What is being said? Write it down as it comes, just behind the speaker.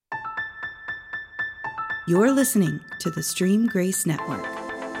You're listening to the Stream Grace Network.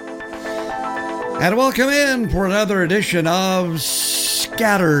 And welcome in for another edition of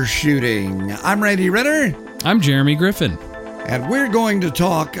Scatter Shooting. I'm Randy Ritter. I'm Jeremy Griffin. And we're going to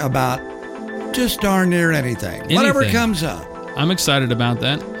talk about just darn near anything. Whatever comes up. I'm excited about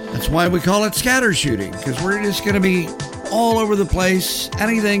that. That's why we call it Scatter Shooting, because we're just going to be all over the place.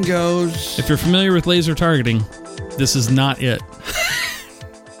 Anything goes. If you're familiar with laser targeting, this is not it.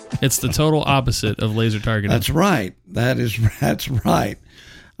 It's the total opposite of laser targeting. That's right. That's right.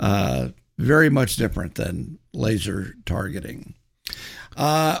 Very much different than laser targeting.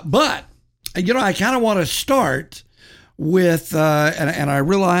 But, you know, I kind of want to start with, and I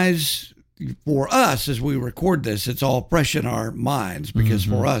realize for us as we record this, it's all fresh in our minds because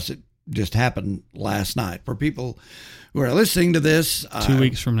for us, it just happened last night. For people who are listening to this 2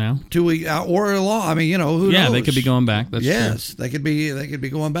 weeks from now, 2 weeks or a long, I mean, you know, who knows? Yeah, they could be going back. That's yes, true. they could be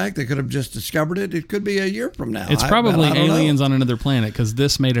going back. They could have just discovered it. It could be a year from now. It's probably aliens on another planet because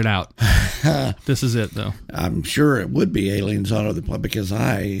this made it out. This is it, though. I'm sure it would be aliens on other planets because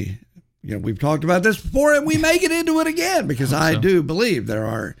we've talked about this before and we may get into it again because I do believe there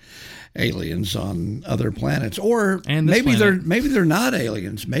are aliens on other planets, or maybe they're not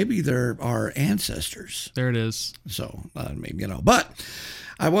aliens. Maybe they're our ancestors. There it is. So I mean, you know, but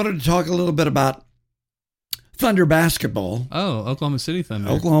I wanted to talk a little bit about Thunder basketball. Oh, Oklahoma City Thunder.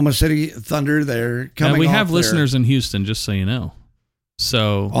 Oklahoma City Thunder. They're coming. And we have listeners in Houston, just so you know.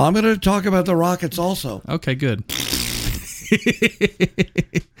 So I'm going to talk about the Rockets also. Okay, good.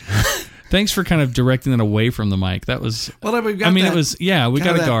 Thanks for kind of directing it away from the mic. That was, we've got it was, we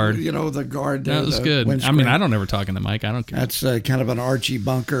got a guard. You know, the guard. That was good. I mean, I don't ever talk in the mic. I don't care. That's kind of an Archie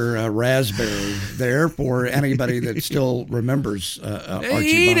Bunker raspberry there for anybody that still remembers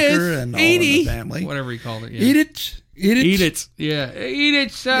Archie Bunker and all of the family. Whatever he called it. Yeah. Eat it. Yeah. Eat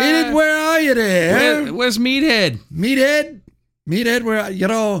it, son. Eat it. Where are you there? Where's Meathead? Meathead, where, you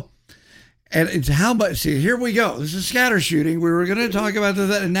know. And it's how much, see, here we go. This is Scatter Shooting. We were going to talk about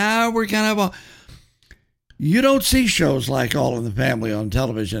that, and now we're kind of, you don't see shows like All in the Family on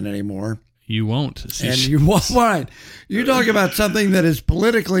television anymore. You won't see and you won't find. You talk about something that is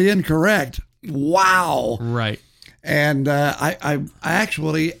politically incorrect. Wow. Right. And I've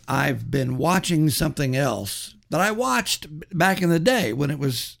been watching something else that I watched back in the day when it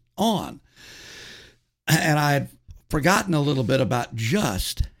was on. And I'd forgotten a little bit about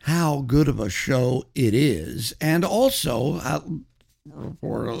just how good of a show it is, and also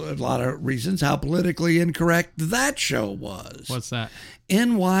for a lot of reasons how politically incorrect that show was. What's that?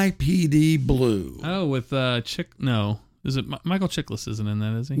 NYPD Blue. Oh, with is it Michael Chiklis isn't in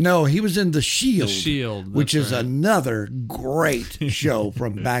that, is he? No, he was in The Shield. The Shield, which is another great show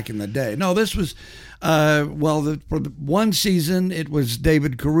from back in the day. No, this was for the one season it was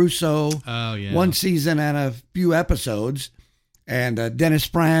David Caruso. Oh yeah. One season and a few episodes. And Dennis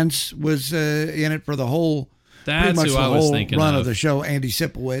Franz was in it for the whole, That's pretty much who the I was whole thinking run of the show. Andy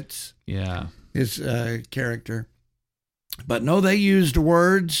Sipowicz, his character. But no, they used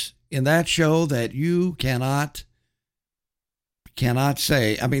words in that show that you cannot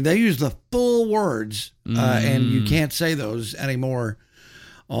say. I mean, they used the full words, and you can't say those anymore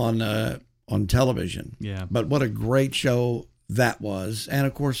on television. Yeah. But what a great show that was, and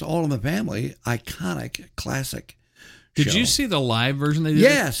of course, All in the Family, iconic, classic. Did you see the live version they did?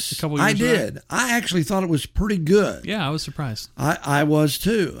 Yes, a couple years I did. Back? I actually thought it was pretty good. Yeah, I was surprised. I was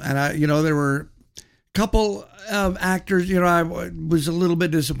too. And there were a couple of actors, I was a little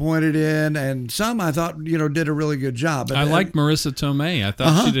bit disappointed in, and some I thought, did a really good job. But I liked Marissa Tomei. I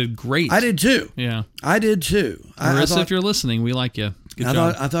thought she did great. I did too. Yeah. I did too. Marissa, if you're listening, we like you. Good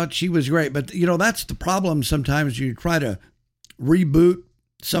job. I thought she was great. But, that's the problem sometimes you try to reboot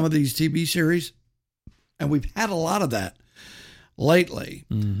some of these TV series. And we've had a lot of that lately.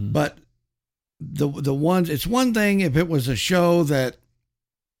 Mm-hmm. But the ones, it's one thing if it was a show that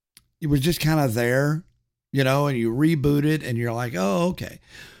it was just kind of there, and you reboot it and you're like, oh, okay.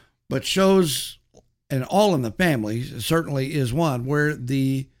 But shows, and All in the Family certainly is one where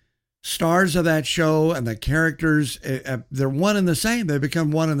the stars of that show and the characters, they're one and the same. They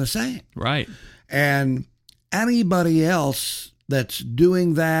become one and the same. Right. And anybody else that's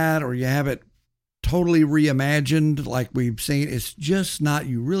doing that, or you have it totally reimagined like we've seen, it's just not,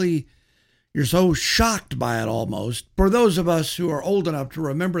 you're so shocked by it almost. For those of us who are old enough to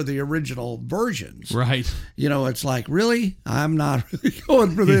remember the original versions. Right. It's like, really? I'm not really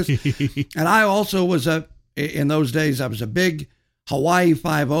going for this. And I also was in those days, I was a big Hawaii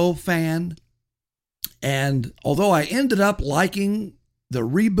Five-0 fan. And although I ended up liking the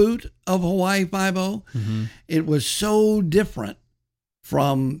reboot of Hawaii Five-0, it was so different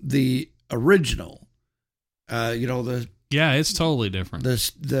from the original It's totally different.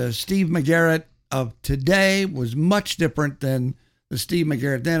 The Steve McGarrett of today was much different than the Steve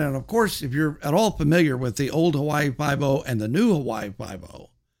McGarrett then. And of course, if you're at all familiar with the old Hawaii Five-0 and the new Hawaii Five-0,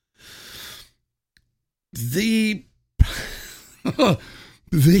 the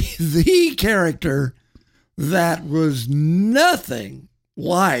character that was nothing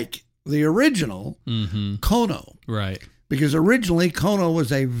like the original Kono. Right. Because originally Kono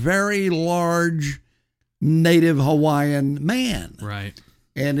was a very large native Hawaiian man. Right.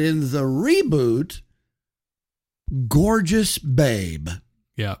 And in the reboot, gorgeous babe.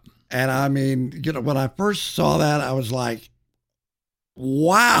 Yeah. And I mean, when I first saw that, I was like,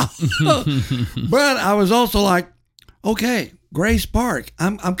 wow. But I was also like, okay, Grace Park,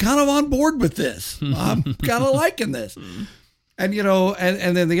 I'm kind of on board with this. I'm kind of liking this. And,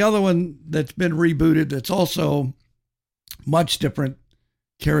 and then the other one that's been rebooted that's also much different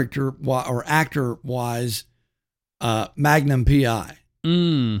character or actor wise, Magnum P.I.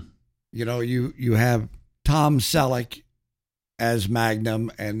 You have Tom Selleck as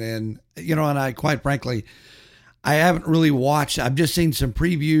Magnum, and then, and I, quite frankly, I haven't really watched. I've just seen some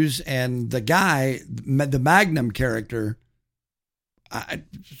previews, and the guy, the Magnum character,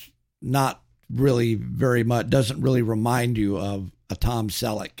 not really very much, doesn't really remind you of a Tom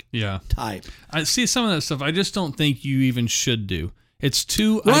Selleck type. I see some of that stuff. I just don't think you even should do. It's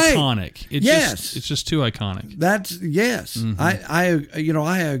too iconic. It's just too iconic. Yes. Mm-hmm.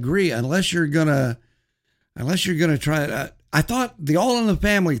 I agree. Unless you're gonna try it. I thought the All in the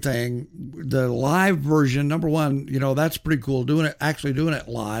Family thing, the live version, number one, that's pretty cool. Doing it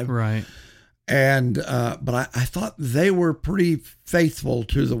live, right? And but I thought they were pretty faithful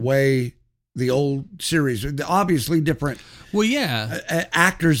to the way the old series, obviously different. Well,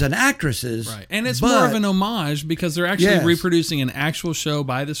 actors and actresses, right? And it's more of an homage because they're actually reproducing an actual show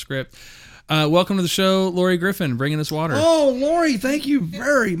by the script. Welcome to the show, Lori Griffin, bringing us water. Oh, Lori, thank you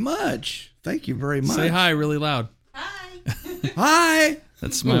very much. Thank you very much. Say hi really loud. Hi. Hi.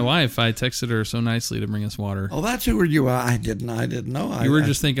 That's my wife. I texted her so nicely to bring us water. Oh, that's who you are. I didn't know. You were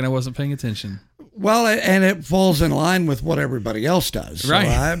just thinking I wasn't paying attention. Well, and it falls in line with what everybody else does. Right.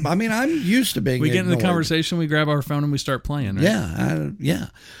 So I'm used to being We get ignored. in the conversation, we grab our phone, and we start playing, right? Yeah.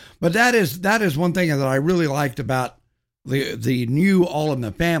 But that is one thing that I really liked about the new All in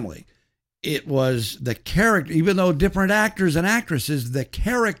the Family. It was the character, even though different actors and actresses, the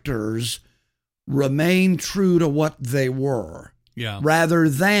characters remain true to what they were. Yeah. Rather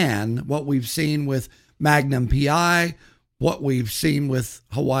than what we've seen with Magnum P.I., what we've seen with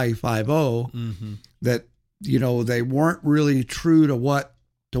Hawaii Five-0, that, they weren't really true to what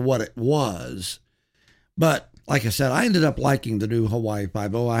it was. But like I said, I ended up liking the new Hawaii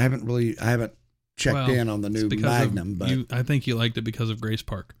Five-0. I haven't checked in on the new Magnum, but I think you liked it because of Grace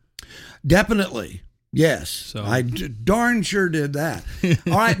Park. Definitely. Yes. So I darn sure did that.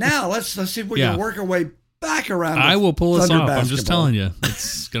 All right, now let's see if we can work our way back around. I will pull us off. Basketball. I'm just telling you,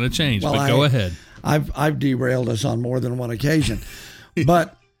 it's going to change. But go ahead. I've derailed us on more than one occasion,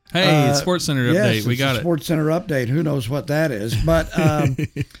 but hey, Sports Center update. Yes, we got it. Sports Center update. Who knows what that is? But I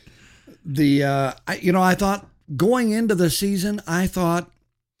thought going into the season, I thought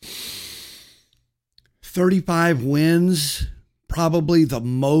 35 wins, probably the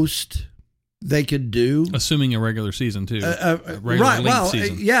most they could do, assuming a regular season too. Right. Well,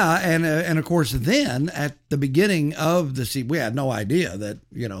 season. Yeah, and of course, then at the beginning of the season, we had no idea that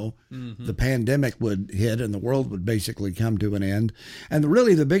the pandemic would hit and the world would basically come to an end. And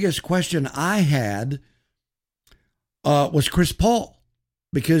really, the biggest question I had was Chris Paul,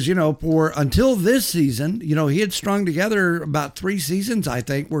 because until this season, he had strung together about 3 seasons, I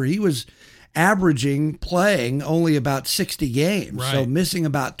think, where he was averaging playing only about 60 games, so missing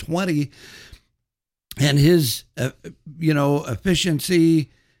about 20. And his,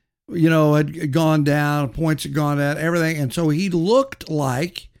 efficiency, had gone down, points had gone down, everything. And so he looked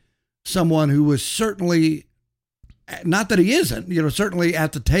like someone who was certainly, not that he isn't, certainly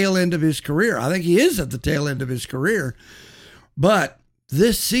at the tail end of his career. I think he is at the tail end of his career. But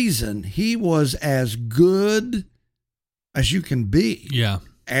this season, he was as good as you can be. Yeah.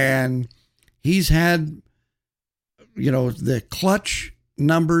 And he's had, the clutch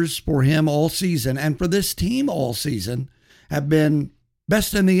numbers for him all season and for this team all season have been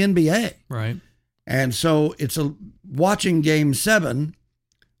best in the NBA. Right. And so it's watching Game 7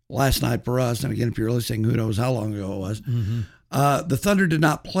 last night for us. And again, if you're listening, who knows how long ago it was. The Thunder did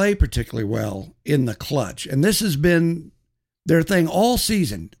not play particularly well in the clutch. And this has been their thing all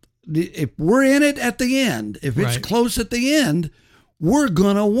season. If we're in it at the end, if it's close at the end, we're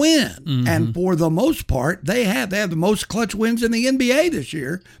going to win. And for the most part, they have the most clutch wins in the NBA this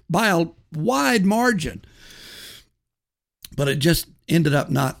year by a wide margin. but it just ended up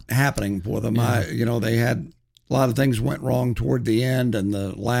not happening for them. Yeah. They had a lot of things went wrong toward the end and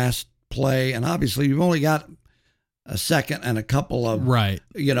the last play, and obviously you've only got a second and a couple of right.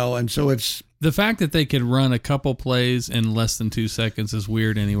 And so it's the fact that they could run a couple plays in less than 2 seconds is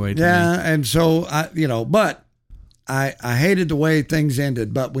weird anyway. To me. And so but I hated the way things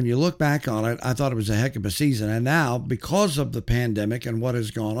ended. But when you look back on it, I thought it was a heck of a season. And now, because of the pandemic and what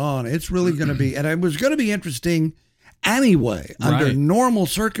has gone on, it's really going to be, and it was going to be interesting anyway under normal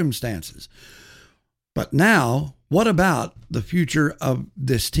circumstances. But now, what about the future of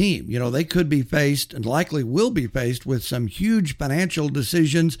this team? They could be faced and likely will be faced with some huge financial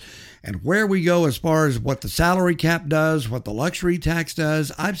decisions and where we go as far as what the salary cap does, what the luxury tax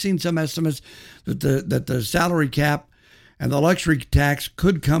does. I've seen some estimates that the salary cap and the luxury tax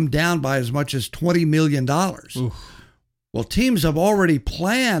could come down by as much as $20 million. Oof. Well, teams have already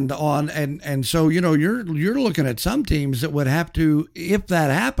planned on, and so, you're looking at some teams that would have to, if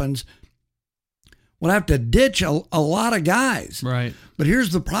that happens, will have to ditch a lot of guys. Right. But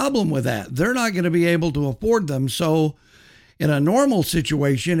here's the problem with that. They're not going to be able to afford them. So in a normal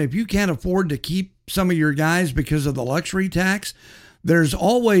situation, if you can't afford to keep some of your guys because of the luxury tax, there's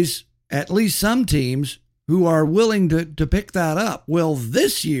always at least some teams who are willing to pick that up. Well,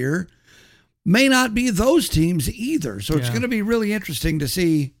 this year may not be those teams either. So it's going to be really interesting to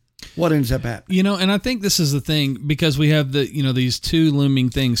see what ends up happening. And I think this is the thing, because we have these two looming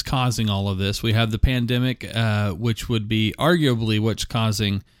things causing all of this. We have the pandemic, which would be arguably what's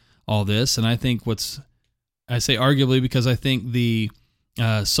causing all this. And I think I say arguably because I think the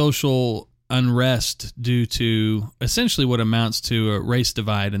social unrest due to essentially what amounts to a race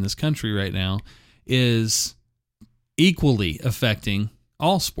divide in this country right now is equally affecting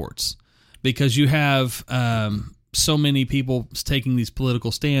all sports, because you have so many people taking these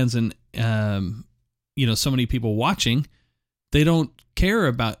political stands and, so many people watching. They don't care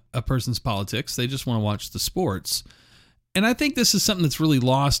about a person's politics. They just want to watch the sports. And I think this is something that's really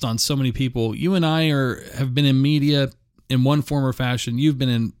lost on so many people. You and I have been in media in one form or fashion. You've been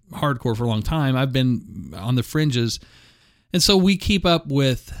in hardcore for a long time. I've been on the fringes. And so we keep up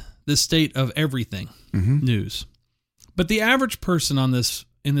with the state of everything news. But the average person in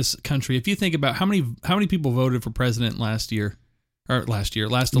this country, if you think about how many people voted for president last election.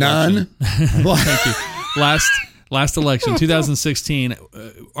 None. Thank you. Last election, 2016.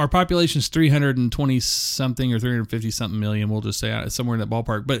 Our population is 320 something or 350 something million. We'll just say somewhere in that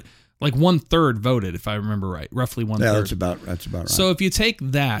ballpark. But like 1/3 voted, if I remember right, roughly 1/3. Yeah, that's about right. So if you take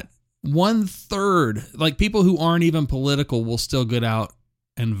that 1/3, like people who aren't even political will still get out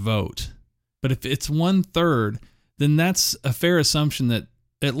and vote. But if it's 1/3, then that's a fair assumption that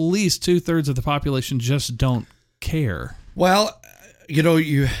at least 2/3 of the population just don't care. Well,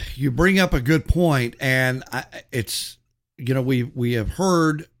 you bring up a good point, and it's we have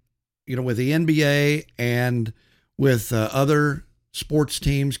heard with the NBA and with other sports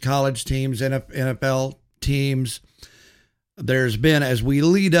teams, college teams, NFL teams, there's been, as we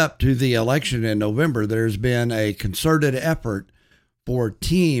lead up to the election in November, there's been a concerted effort for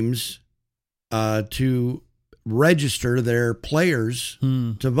teams to register their players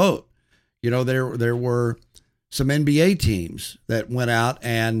to vote. There were some NBA teams that went out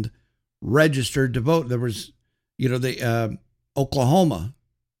and registered to vote. There was, the Oklahoma,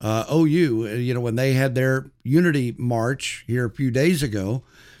 OU, when they had their unity march here a few days ago,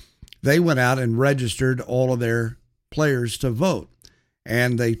 they went out and registered all of their players to vote.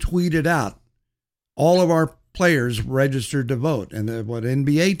 And they tweeted out, all of our players registered to vote. And what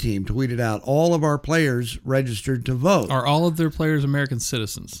NBA team tweeted out, all of our players registered to vote. Are all of their players American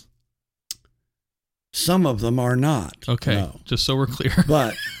citizens? Some of them are not. Okay, no. Just so we're clear.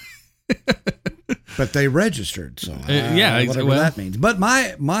 But they registered, so whatever that means. But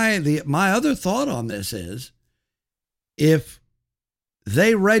my other thought on this is, if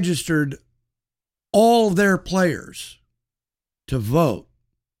they registered all their players to vote,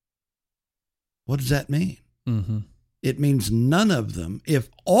 what does that mean? Mm-hmm. It means none of them. If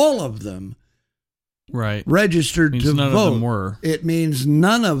all of them registered to none vote, of them were. It means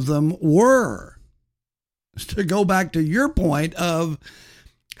none of them were. To go back to your point of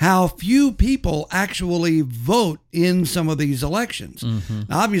how few people actually vote in some of these elections. Mm-hmm.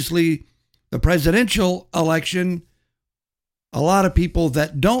 Obviously, the presidential election, a lot of people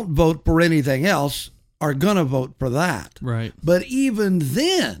that don't vote for anything else are going to vote for that. Right. But even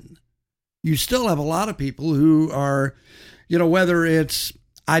then, you still have a lot of people who are, whether it's,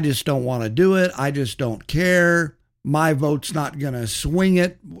 I just don't want to do it, I just don't care, my vote's not going to swing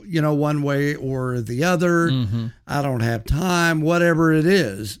it, one way or the other. Mm-hmm. I don't have time, whatever it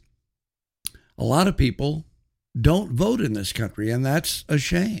is. A lot of people don't vote in this country, and that's a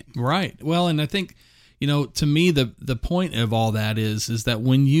shame. Right. Well, and I think, to me, the point of all that is that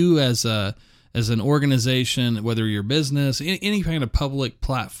when you as an organization, whether you're a business, any kind of public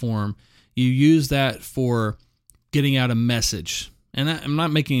platform, you use that for getting out a message. And I'm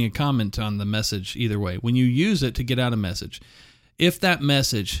not making a comment on the message either way. When you use it to get out a message, if that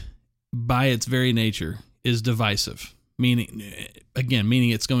message by its very nature is divisive, meaning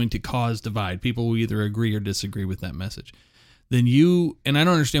it's going to cause divide, people will either agree or disagree with that message, then and I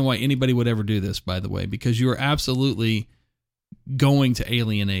don't understand why anybody would ever do this, by the way, because you are absolutely going to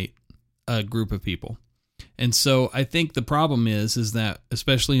alienate a group of people. And so I think the problem is that,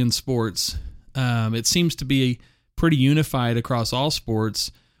 especially in sports, it seems to be pretty unified across all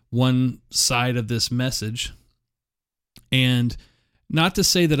sports, one side of this message. And not to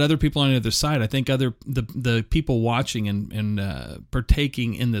say that other people on the other side, I think the people watching and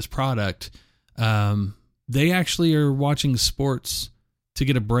partaking in this product, they actually are watching sports to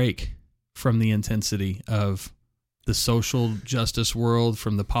get a break from the intensity of the social justice world,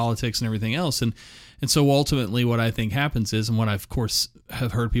 from the politics and everything else. And so ultimately what I think happens is, and what I of course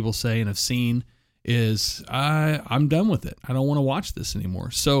have heard people say and have seen, is I'm done with it. I don't want to watch this anymore.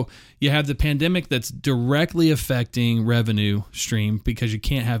 So you have the pandemic that's directly affecting revenue stream because you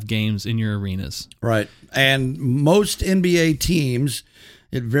can't have games in your arenas. Right. And most NBA teams,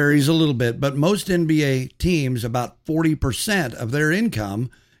 it varies a little bit, but most NBA teams, about 40% of their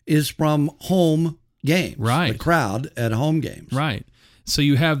income is from home games. Right. The crowd at home games. Right. So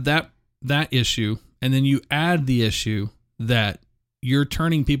you have that issue, and then you add the issue that you're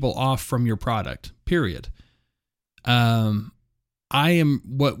turning people off from your product, period. I am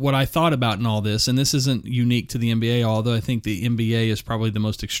what I thought about in all this, and this isn't unique to the NBA, although I think the NBA is probably the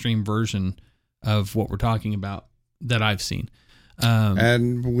most extreme version of what we're talking about that I've seen.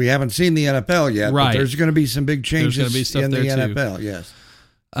 And we haven't seen the NFL yet, right. But there's going to be some big changes in the NFL, too. Yes.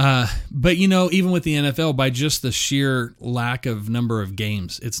 But even with the NFL, by just the sheer lack of number of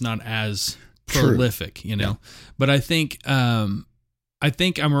games, it's not as prolific, Yeah. But I think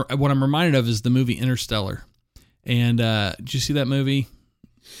what I'm reminded of is the movie Interstellar. And did you see that movie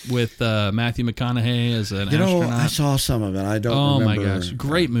with Matthew McConaughey as an astronaut? I saw some of it. I don't remember. Oh my gosh,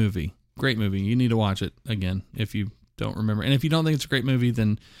 great movie. You need to watch it again if you don't remember. And if you don't think it's a great movie,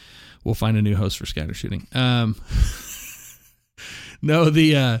 then we'll find a new host for Scatter Shooting.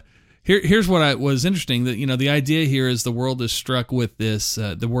 Here's what was interesting, that the idea here is the world is struck with this,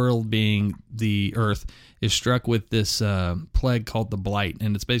 the world being the earth is struck with this plague called the blight,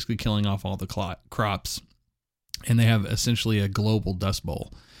 and it's basically killing off all the crops, and they have essentially a global dust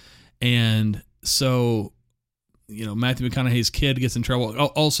bowl. And so Matthew McConaughey's kid gets in trouble.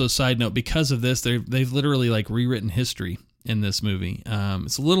 Also, side note, because of this, they've literally rewritten history in this movie.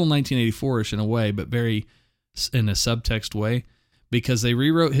 It's a little 1984ish in a way, but very in a subtext way, because they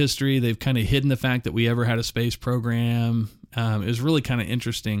rewrote history. They've kind of hidden the fact that we ever had a space program. It was really kind of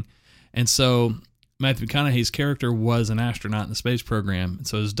interesting. And so Matthew McConaughey's character was an astronaut in the space program. And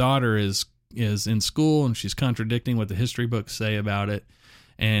so his daughter is in school, and she's contradicting what the history books say about it.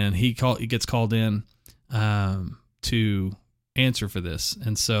 And he gets called in to answer for this.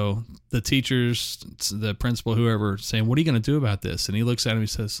 And so the teachers, the principal, whoever, saying, "What are you going to do about this?" And he looks at him, he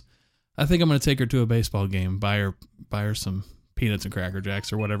says, "I think I'm going to take her to a baseball game, buy her some peanuts and Cracker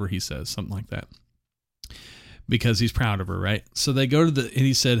Jacks," or whatever he says, something like that, because he's proud of her, right? So they go and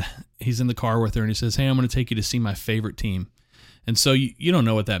he said, he's in the car with her, and he says, "Hey, I'm going to take you to see my favorite team." And so you don't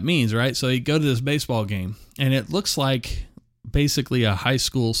know what that means, right? So you go to this baseball game, and it looks like basically a high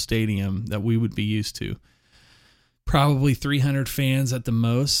school stadium that we would be used to. Probably 300 fans at the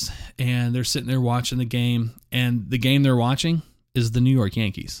most, and they're sitting there watching the game, and the game they're watching is the New York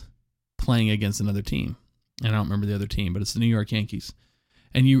Yankees playing against another team. And I don't remember the other team, but it's the New York Yankees.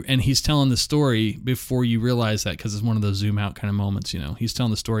 And he's telling the story before you realize that, because it's one of those zoom out kind of moments, He's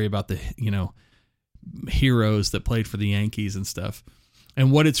telling the story about the, heroes that played for the Yankees and stuff.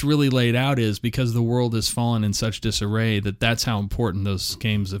 And what it's really laid out is, because the world has fallen in such disarray, that's how important those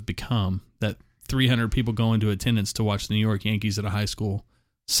games have become, that 300 people go into attendance to watch the New York Yankees at a high school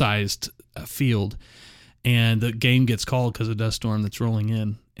sized field. And the game gets called because of a dust storm that's rolling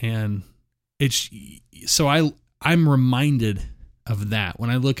in. And I'm reminded of that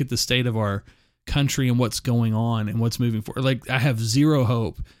when I look at the state of our country and what's going on and what's moving forward. I have zero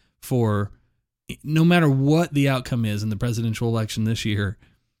hope for, no matter what the outcome is in the presidential election this year,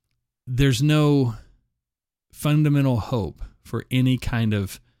 there's no fundamental hope for any kind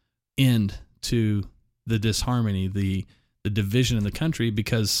of end to the disharmony, the division in the country,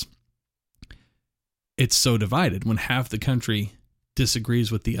 because it's so divided when half the country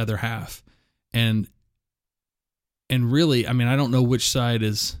disagrees with the other half. And And really, I mean, I don't know which side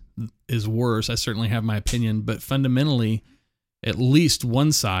is worse. I certainly have my opinion, but fundamentally, at least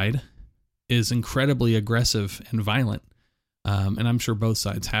one side is incredibly aggressive and violent. And I'm sure both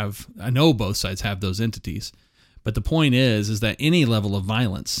sides have those entities. But the point is that any level of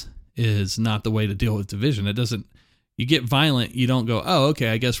violence is not the way to deal with division. It doesn't, you get violent, you don't go, oh, okay,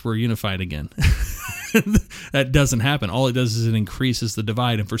 I guess we're unified again. That doesn't happen. All it does is it increases the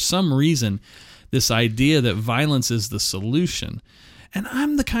divide. And for some reason, this idea that violence is the solution, and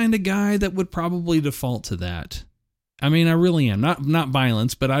I'm the kind of guy that would probably default to that. I mean, I really am. Not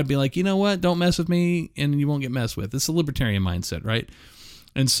violence, but I'd be like, you know what? Don't mess with me and you won't get messed with. It's a libertarian mindset, right?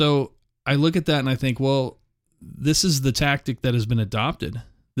 And so I look at that and I think, well, this is the tactic that has been adopted.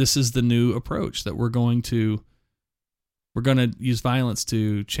 This is the new approach that we're going to use violence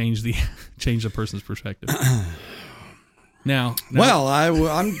to change the person's perspective. Now, well,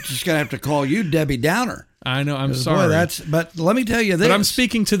 I'm just going to have to call you Debbie Downer. I know. I'm sorry. Boy, but let me tell you this. But I'm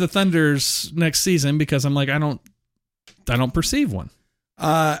speaking to the Thunders next season because I'm like, I don't perceive one.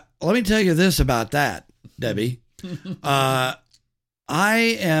 Let me tell you this about that, Debbie. I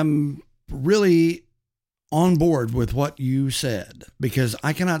am really on board with what you said, because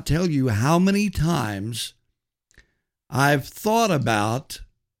I cannot tell you how many times I've thought about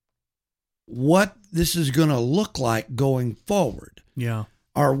what this is going to look like going forward. Yeah.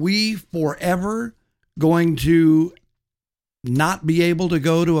 Are we forever going to not be able to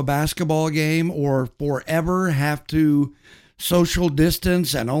go to a basketball game, or forever have to social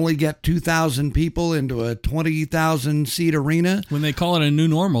distance and only get 2,000 people into a 20,000 seat arena? When they call it a new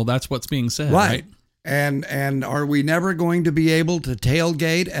normal, that's what's being said, right? And are we never going to be able to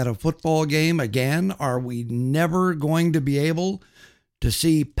tailgate at a football game again? Are we never going to be able to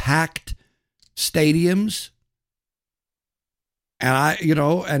see packed stadiums? And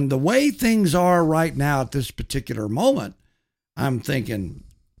and the way things are right now at this particular moment, I'm thinking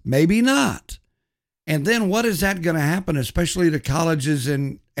maybe not. And then what is that going to happen, especially to colleges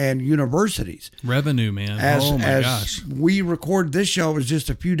and universities? Revenue, man. Gosh. We record this show, it was just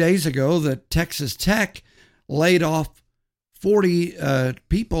a few days ago that Texas Tech laid off 40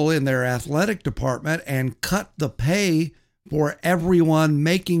 people in their athletic department and cut the pay for everyone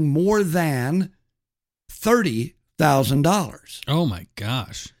making more than $30,000. Oh my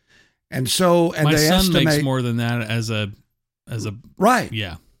gosh. And so, and my they son estimate, makes more than that as a right.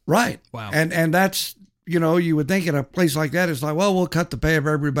 Yeah. Right. Wow. And that's, you would think in a place like that, it's like, well, we'll cut the pay of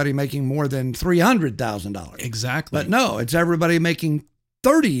everybody making more than $300,000. Exactly. But no, it's everybody making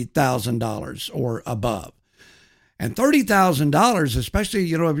 $30,000 or above. And $30,000, especially,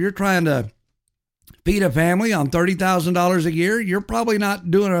 if you're trying to feed a family on $30,000 a year, you're probably not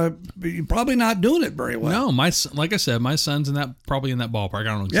doing it very well. No, like I said, my son's probably in that ballpark. I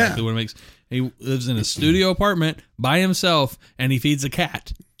don't know exactly what it makes. He lives in a studio apartment by himself, and he feeds a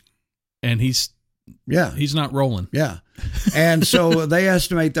cat, and he's not rolling. Yeah. And so they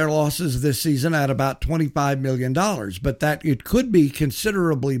estimate their losses this season at about $25 million, but that it could be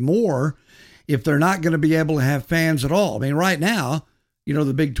considerably more if they're not going to be able to have fans at all. I mean, right now,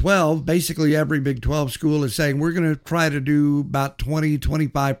 the Big 12, basically every Big 12 school is saying we're going to try to do about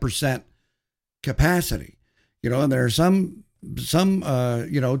 25% capacity, and there are some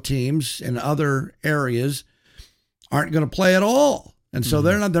teams in other areas aren't going to play at all. And so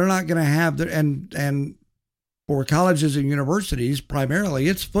they're not going to have and for colleges and universities, primarily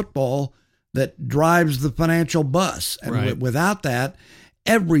it's football that drives the financial bus. And without that,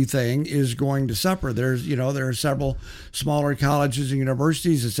 everything is going to suffer. There are several smaller colleges and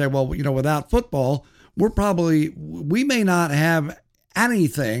universities that say, well, without football, we may not have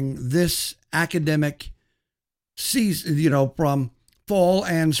anything this academic season, from fall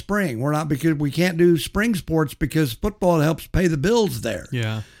and spring. Because we can't do spring sports because football helps pay the bills there.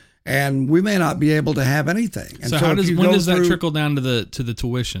 Yeah. And we may not be able to have anything. And so when does that trickle down to the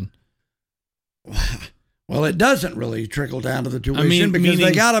tuition? Well, it doesn't really trickle down to the tuition because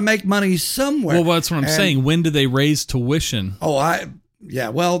they got to make money somewhere. Well, that's what I'm saying. When do they raise tuition? Well,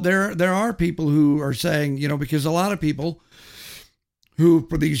 there are people who are saying, because a lot of people who,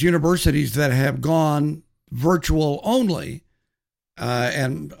 for these universities that have gone virtual only, like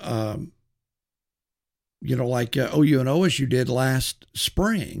OU and OSU did last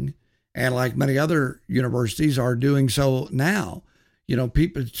spring, and like many other universities are doing so now,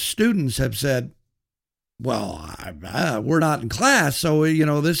 students have said, well, we're not in class, so,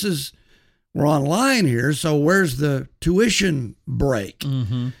 we're online here, so where's the tuition break?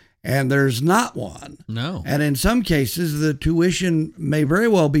 Mm-hmm. And there's not one. No. And in some cases, the tuition may very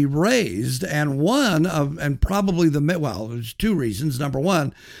well be raised, and there's two reasons. Number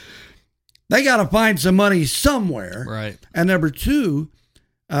one, They got to find some money somewhere. Right. And number two,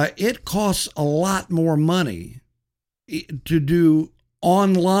 it costs a lot more money to do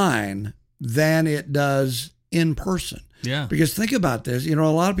online than it does in person. Yeah. Because think about this. A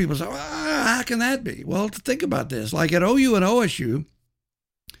lot of people say, how can that be? Well, think about this. Like at OU and OSU,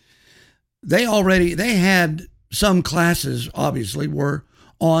 they had some classes, obviously, were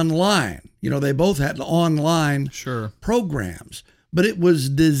online. They both had online programs, but it was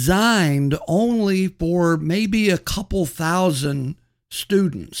designed only for maybe a couple thousand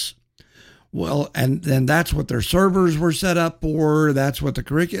students. Well, and that's what their servers were set up for. That's what the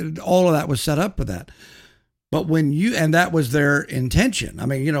curriculum, all of that was set up for that. But and that was their intention. I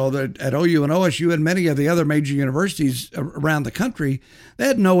mean, at OU and OSU and many of the other major universities around the country, they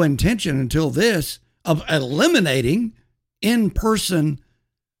had no intention until this of eliminating in-person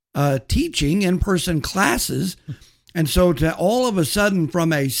teaching, in-person classes. And so to all of a sudden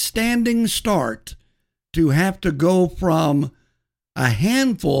from a standing start to have to go from a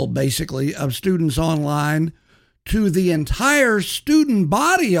handful, basically, of students online to the entire student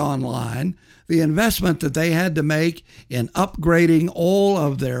body online, the investment that they had to make in upgrading all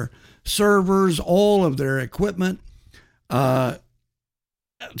of their servers, all of their equipment,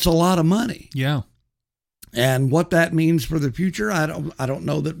 it's a lot of money. Yeah. And what that means for the future, I don't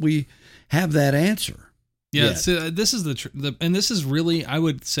know that we have that answer. Yeah, so this is and this is really, I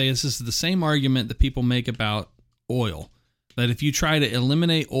would say, this is the same argument that people make about oil. That if you try to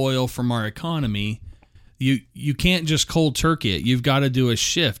eliminate oil from our economy, you can't just cold turkey it. You've got to do a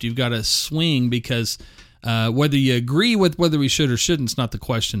shift. You've got to swing because whether you agree with whether we should or shouldn't is not the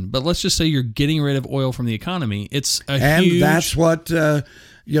question. But let's just say you're getting rid of oil from the economy. It's huge... that's what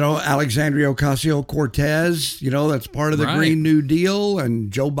Alexandria Ocasio-Cortez. That's part of the Green New Deal,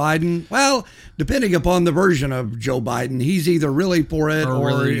 and Joe Biden. Well, depending upon the version of Joe Biden, he's either really for it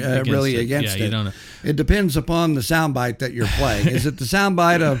or really against it. You don't know. It depends upon the soundbite that you're playing. Is it the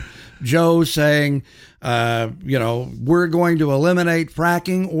soundbite of Joe saying, we're going to eliminate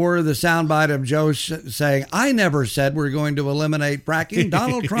fracking, or the soundbite of Joe saying, I never said we're going to eliminate fracking.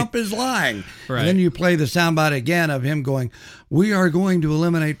 Donald Trump is lying. Right. And then you play the soundbite again of him going, we are going to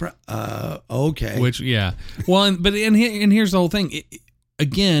eliminate okay. Well, and here's the whole thing.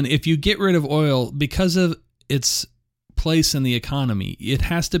 Again, if you get rid of oil because of its place in the economy, it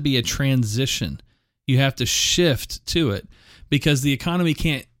has to be a transition. You have to shift to it. Because the economy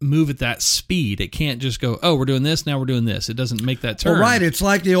can't move at that speed. It can't just go, we're doing this, now we're doing this. It doesn't make that turn. Well, right. It's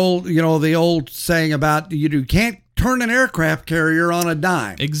like the old saying about you can't turn an aircraft carrier on a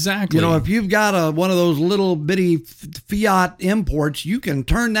dime. Exactly. If you've got one of those little bitty Fiat imports, you can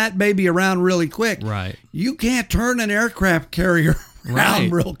turn that baby around really quick. Right. You can't turn an aircraft carrier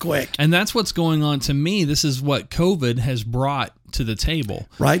around real quick. And that's what's going on. To me, this is what COVID has brought to the table.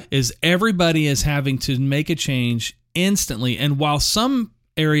 Right. Is everybody is having to make a change instantly. And while some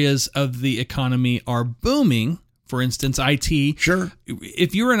areas of the economy are booming, for instance, IT. Sure.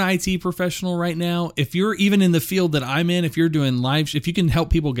 If you're an IT professional right now, if you're even in the field that I'm in, if you're doing if you can help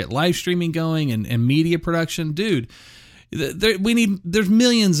people get live streaming going and media production, dude, there's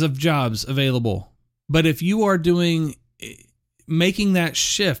millions of jobs available. But if you are making that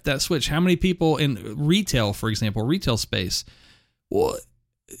shift, that switch, how many people in retail, for example, retail space, well,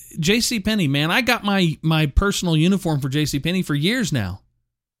 JCPenney, man, I got my personal uniform for JCPenney for years now.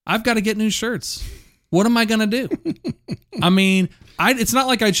 I've got to get new shirts. What am I going to do? I mean, it's not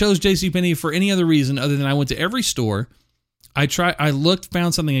like I chose JCPenney for any other reason other than I went to every store. I looked,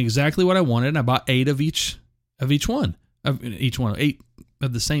 found something exactly what I wanted, and I bought 8 of each one. 8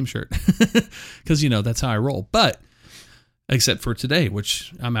 of the same shirt. Because, that's how I roll. But, except for today,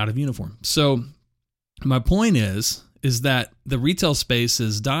 which I'm out of uniform. So, my point is that the retail space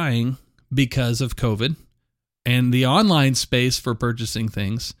is dying because of COVID, and the online space for purchasing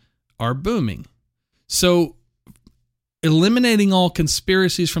things are booming. So eliminating all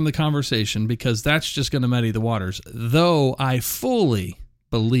conspiracies from the conversation, because that's just going to muddy the waters, though I fully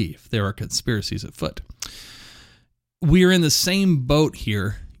believe there are conspiracies afoot. We're in the same boat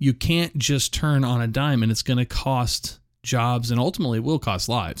here. You can't just turn on a dime, and it's going to cost jobs, and ultimately will cost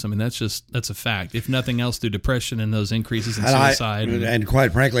lives. I mean, that's a fact. If nothing else, through depression and those increases in suicide. And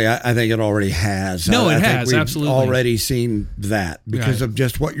quite frankly, I think it already has. No, it has. We've absolutely already seen that because of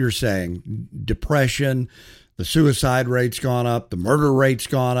just what you're saying. Depression, the suicide rate's gone up, the murder rate's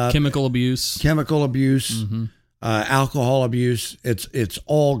gone up. Chemical abuse. Mm-hmm. Alcohol abuse. It's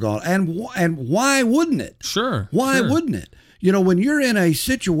all gone. And why wouldn't it? Sure. Why wouldn't it? When you're in a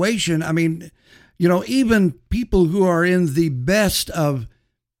situation, I mean, even people who are in the best of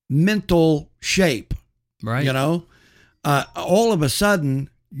mental shape, right? All of a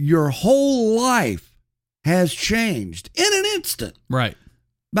sudden your whole life has changed in an instant. Right.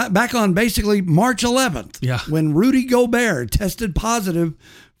 Back on basically March 11th, Yeah. when Rudy Gobert tested positive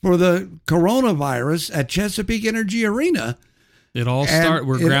for the coronavirus at Chesapeake Energy Arena. It all started.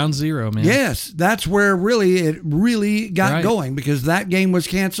 We're ground zero, man. Yes, that's where it really got Right. going, because that game was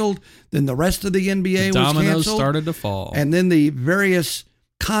canceled. Then the rest of the NBA was Dominoes canceled. started to fall. And then the various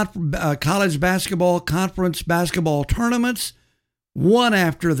college basketball, conference basketball tournaments, one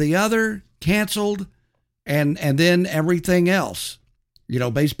after the other, canceled. And then everything else.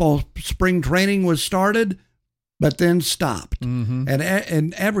 Baseball spring training was started, but then stopped. Mm-hmm.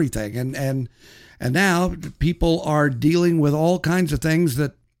 And everything. And now people are dealing with all kinds of things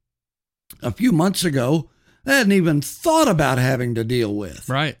that a few months ago they hadn't even thought about having to deal with.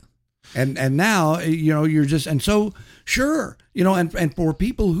 Right. And now, you're just, and so sure, and for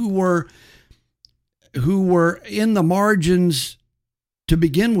people who were in the margins to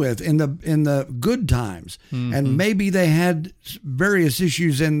begin with, in the good times, Mm-hmm. and maybe they had various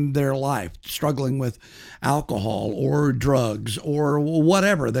issues in their life, struggling with alcohol or drugs or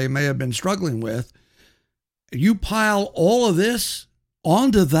whatever they may have been struggling with. You pile all of this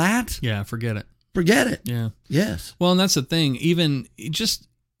onto that, Yeah, forget it. forget it. Yeah. Yes. Well, and that's the thing. Even just,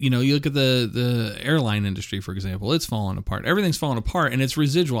 you look at the airline industry, for example, it's falling apart. Everything's falling apart, and it's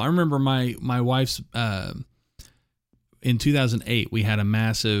residual. I remember my wife's, in 2008, we had a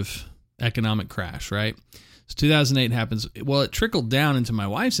massive economic crash, right? So 2008 happens. Well, it trickled down into my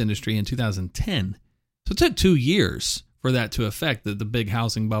wife's industry in 2010. So it took 2 years for that to affect. The big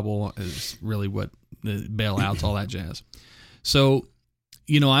housing bubble is really what the bailouts, all that jazz. So,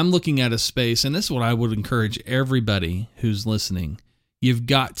 I'm looking at a space, and this is what I would encourage everybody who's listening. You've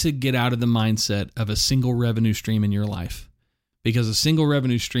got to get out of the mindset of a single revenue stream in your life, because a single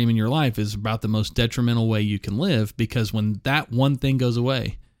revenue stream in your life is about the most detrimental way you can live, because when that one thing goes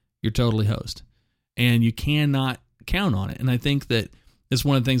away, you're totally hosed, and you cannot count on it. And I think that it's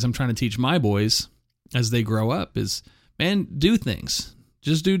one of the things I'm trying to teach my boys as they grow up is, man, do things.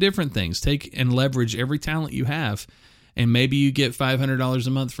 Just do different things. Take and leverage every talent you have. And maybe you get $500 a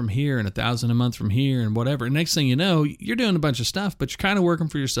month from here and $1,000 a month from here and whatever. And next thing you know, you're doing a bunch of stuff, but you're kind of working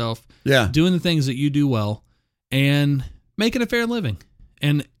for yourself. Yeah. Doing the things that you do well and making a fair living.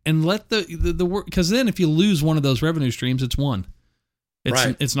 And let the work, because then if you lose one of those revenue streams, it's one.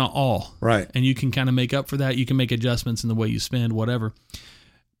 Right. It's not all. Right. And you can kind of make up for that. You can make adjustments in the way you spend, whatever.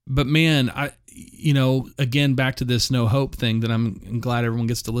 But man, again, back to this no hope thing that I'm glad everyone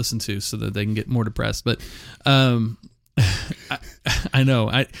gets to listen to so that they can get more depressed. But I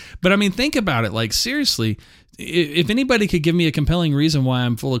know. But I mean, think about it. Like, seriously, if anybody could give me a compelling reason why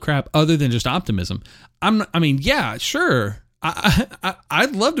I'm full of crap other than just optimism, yeah, sure.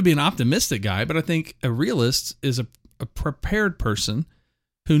 I'd love to be an optimistic guy, but I think a realist is a prepared person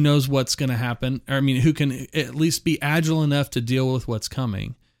who knows what's going to happen. Or, who can at least be agile enough to deal with what's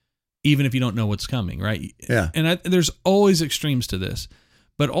coming, even if you don't know what's coming, right? Yeah. And there's always extremes to this,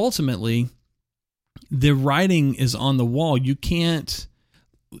 but ultimately, the writing is on the wall. You can't.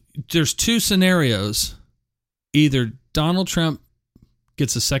 There's two scenarios: either Donald Trump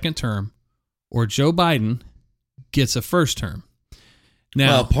gets a second term, or Joe Biden gets a first term.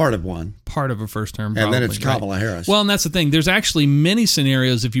 Now, part of one. Part of a first term, And then probably, it's Kamala Harris. Well, and that's the thing. There's actually many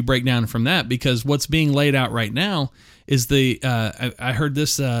scenarios if you break down from that, because what's being laid out right now is I heard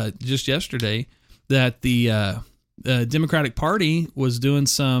this just yesterday, that the Democratic Party was doing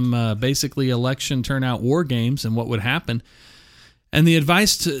some basically election turnout war games and what would happen. And the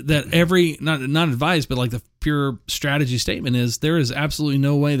advice that not advice, but like the pure strategy statement is, there is absolutely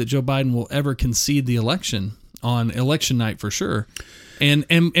no way that Joe Biden will ever concede the election on election night for sure. And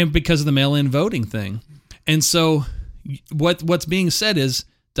because of the mail-in voting thing. And so what's being said is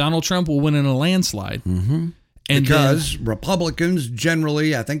Donald Trump will win in a landslide. Mm-hmm. Because Republicans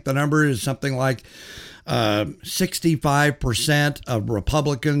generally, I think the number is something like 65% of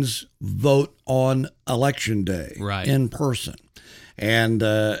Republicans vote on election day, right, in person. And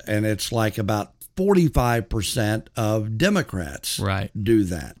it's like about 45% of Democrats, right, do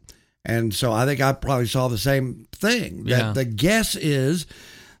that. And so I think I probably saw the same thing. That the guess is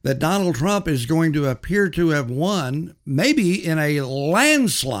that Donald Trump is going to appear to have won, maybe in a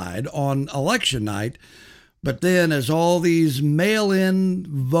landslide on election night. But then as all these mail-in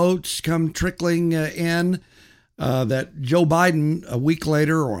votes come trickling in, that Joe Biden a week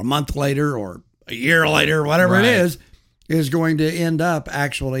later or a month later or a year later, whatever right, it is going to end up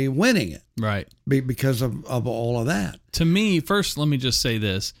actually winning it. Right. Because of all of that. To me, first, let me just say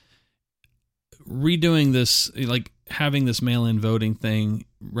this. Redoing this, like having this mail-in voting thing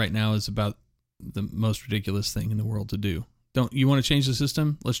right now, is about the most ridiculous thing in the world to do. You want to change the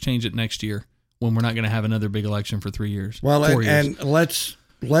system? Let's change it next year when we're not going to have another big election for 3 years. Well, 4 years. and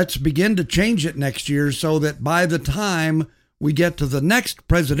let's begin to change it next year so that by the time we get to the next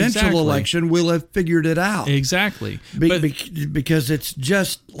presidential election, we'll have figured it out. Exactly. Because it's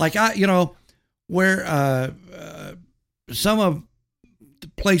just like where some of the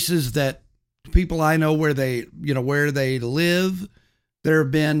places that people I know where they live, there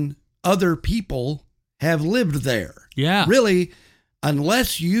have been other people have lived there. Yeah. Really,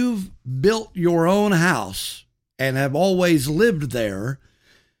 unless you've built your own house and have always lived there,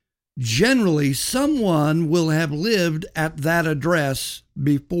 generally someone will have lived at that address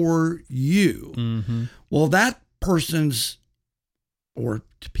before you. Mm-hmm. Well, that person's, or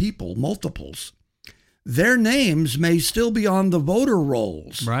people, multiples, their names may still be on the voter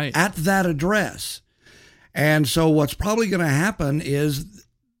rolls at that address. And so what's probably going to happen is,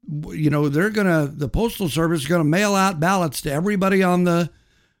 the Postal Service is going to mail out ballots to everybody on the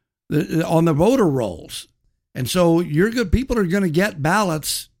voter rolls. And so people are going to get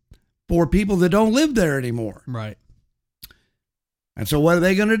ballots for people that don't live there anymore. Right. And so what are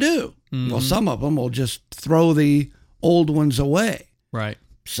they going to do? Mm-hmm. Well, some of them will just throw the old ones away. Right.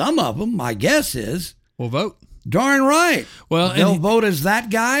 Some of them, my guess is, will vote. Darn right. Well, they'll vote as that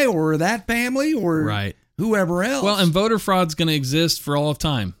guy or that family or whoever else. Well, and voter fraud's going to exist for all of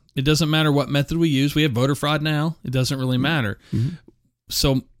time. It doesn't matter what method we use. We have voter fraud now. It doesn't really matter. Mm-hmm.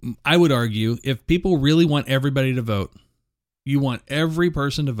 So I would argue if people really want everybody to vote, you want every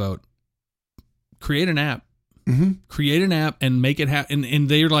person to vote, create an app. Mm-hmm. Create an app and make it happen. And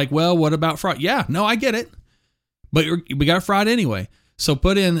they're like, well, what about fraud? Yeah, no, I get it. But we got fraud anyway. So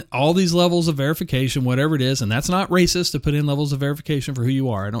put in all these levels of verification, whatever it is. And that's not racist to put in levels of verification for who you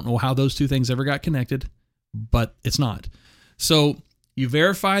are. I don't know how those two things ever got connected, but it's not. So you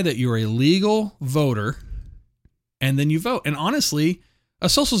verify that you're a legal voter and then you vote. And honestly, a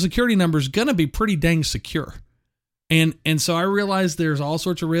social security number is going to be pretty dang secure. And so I realize there's all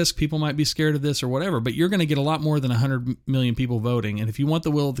sorts of risks. People might be scared of this or whatever, but you're going to get a lot more than 100 million people voting. And if you want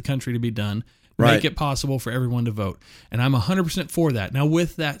the will of the country to be done, make it possible for everyone to vote. And I'm 100% for that. Now,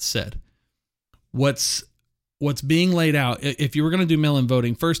 with that said, what's being laid out, if you were going to do mail-in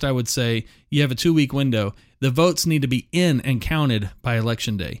voting, first I would say you have a 2-week window. The votes need to be in and counted by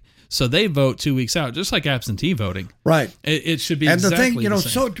Election Day. So they vote 2 weeks out, just like absentee voting. Right. It should be and exactly the thing,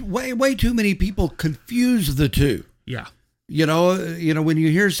 same. so way too many people confuse the two. Yeah. When you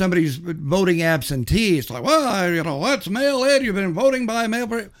hear somebody's voting absentee, it's like, well, let's mail in. You've been voting by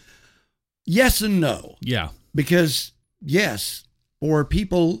mail. Yes and no. Yeah. Because, yes, or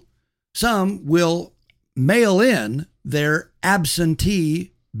people, some will mail in their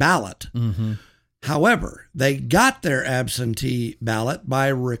absentee ballot. Mm-hmm. However, they got their absentee ballot by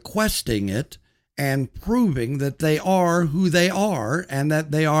requesting it and proving that they are who they are and that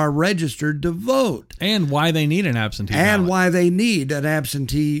they are registered to vote. And why they need an absentee ballot. And why they need an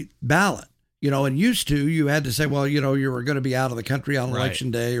absentee ballot. And used to, you had to say, well, you were going to be out of the country on Election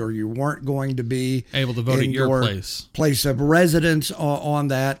Day, or you weren't going to be able to vote at your place of residence on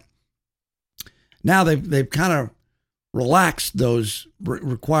that. Now they've kind of relaxed those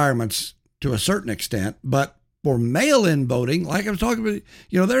requirements to a certain extent, but for mail-in voting, like I was talking about,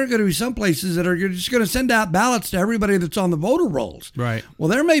 there are going to be some places that are just going to send out ballots to everybody that's on the voter rolls. Right. Well,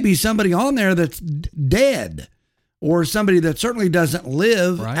 there may be somebody on there that's dead, or somebody that certainly doesn't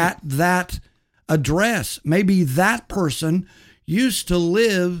live at that address. Maybe that person used to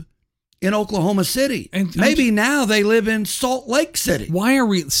live in Oklahoma City. And maybe now they live in Salt Lake City. Why are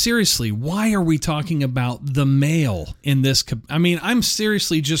we talking about the mail in this? I mean, I'm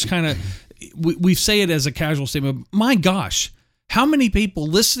seriously just kind of, we say it as a casual statement. My gosh, how many people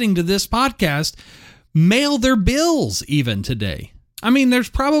listening to this podcast mail their bills even today? I mean, there's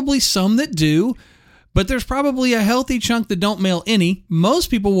probably some that do, but there's probably a healthy chunk that don't mail any.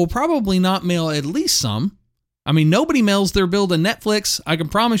 Most people will probably not mail at least some. I mean, nobody mails their bill to Netflix. I can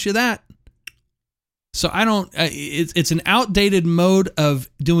promise you that. So I don't. It's an outdated mode of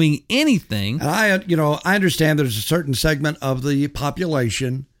doing anything. And I understand there's a certain segment of the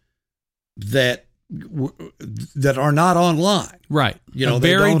population that are not online. Right.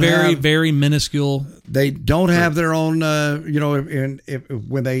 Very very minuscule. They don't have their own.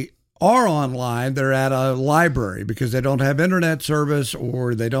 When they are online, they're at a library because they don't have internet service,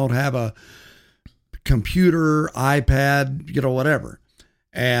 or they don't have a computer, iPad, whatever.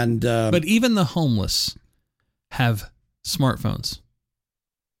 And but even the homeless have smartphones.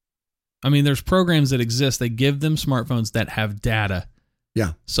 I mean, there's programs that exist. They give them smartphones that have data.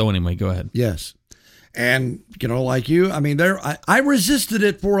 Yeah. So anyway, go ahead. Yes. And, like you, I mean, I resisted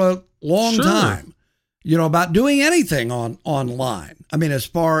it for a long time. about doing anything online. I mean, as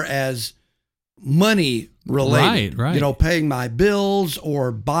far as money related, right. Paying my bills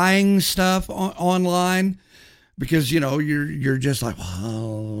or buying stuff online, because you're just like,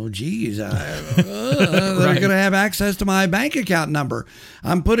 oh, geez, they're going to have access to my bank account number.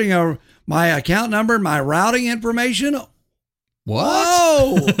 I'm putting my account number, my routing information. What?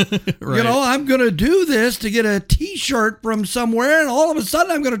 Whoa! Right. I'm going to do this to get a T-shirt from somewhere, and all of a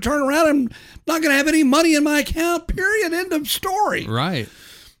sudden I'm going to turn around and I'm not going to have any money in my account. Period. End of story. Right.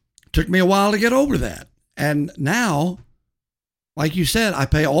 Took me a while to get over that, and now, like you said, I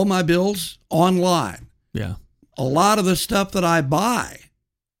pay all my bills online. Yeah. A lot of the stuff that I buy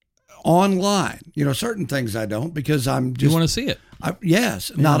online, certain things I don't, because I'm just. You want to see it?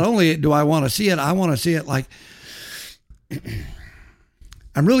 Yes. Yeah. Not only do I want to see it, I want to see it like.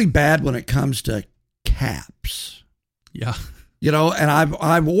 I'm really bad when it comes to caps. Yeah. And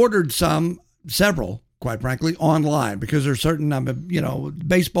I've ordered several, quite frankly, online, because there's certain, I'm a,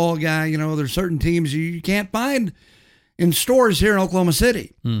 baseball guy, there's certain teams you can't find in stores here in Oklahoma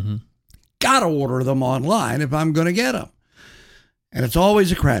City. Mm-hmm. Got to order them online if I'm going to get them. And it's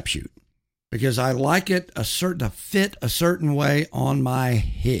always a crapshoot, because I like it to fit a certain way on my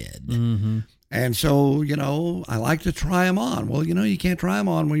head. Mm-hmm. And so, I like to try them on. Well, you can't try them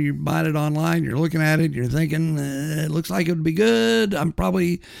on when you're buying it online. You're looking at it, you're thinking, it looks like it would be good. I'm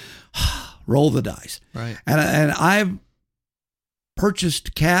probably roll the dice. Right. And I've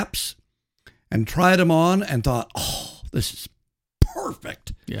purchased caps and tried them on and thought, oh, this is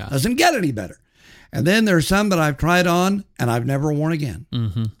perfect. Yeah. Doesn't get any better. And then there's some that I've tried on and I've never worn again.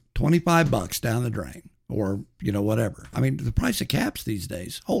 Mm-hmm. $25 down the drain. Or, whatever. I mean, the price of caps these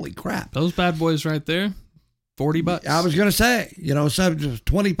days, holy crap. Those bad boys right there, $40. I was going to say,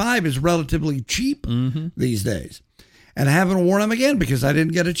 25 is relatively cheap these days. And I haven't worn them again because I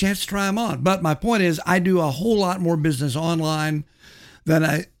didn't get a chance to try them on. But my point is, I do a whole lot more business online than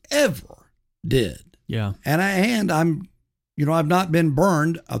I ever did. Yeah. And I'm, I've not been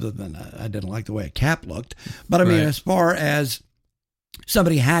burned, other than I didn't like the way a cap looked. But I mean, as far as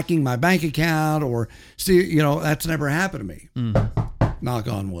somebody hacking my bank account or that's never happened to me. Knock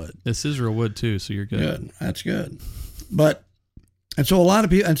on wood. This is real wood too, so you're good. Good. That's good. And so a lot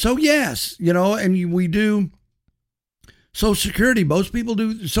of people, and so yes, and we do Social Security. Most people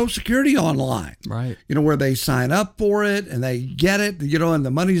do Social Security online. Right. Where they sign up for it and they get it, and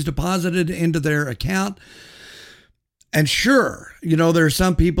the money's deposited into their account. And sure, there's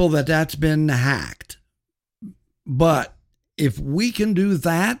some people that's been hacked. But if we can do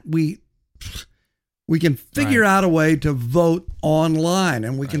that, we can figure out a way to vote online,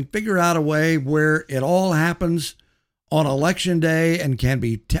 and we can figure out a way where it all happens on election day and can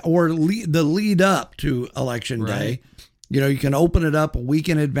be, the lead up to election day. You can open it up a week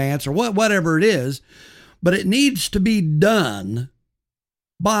in advance or whatever it is, but it needs to be done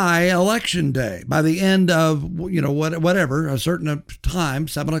by election day, by the end of, whatever, a certain time,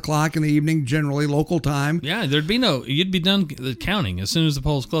 7:00 in the evening, generally local time. Yeah, you'd be done the counting as soon as the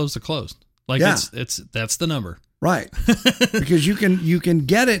polls closed. They're closed. That's the number. Right. Because you can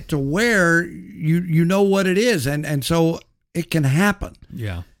get it to where you know what it is. And so it can happen.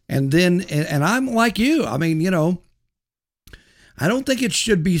 Yeah. And then, and I'm like you, I mean, I don't think it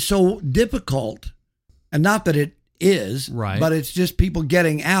should be so difficult, and not that it is, right, but it's just people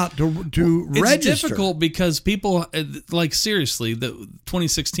getting out to register. It's difficult because people, like, seriously, the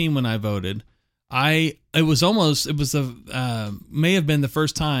 2016 when I voted, may have been the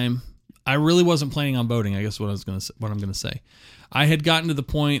first time I really wasn't planning on voting. I guess what I'm going to say. I had gotten to the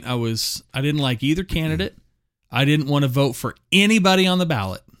point I didn't like either candidate. I didn't want to vote for anybody on the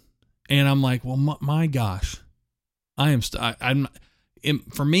ballot. And I'm like, well, my gosh,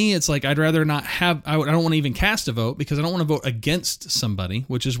 for me, it's like I'd rather not have. I don't want to even cast a vote because I don't want to vote against somebody,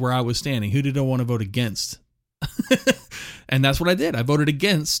 which is where I was standing. Who did I want to vote against? And that's what I did. I voted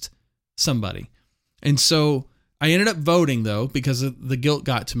against somebody, and so I ended up voting though because the guilt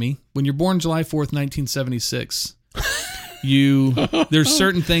got to me. When you're born July 4th, 1976, there's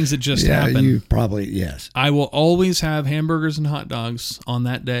certain things that just happen. You probably yes. I will always have hamburgers and hot dogs on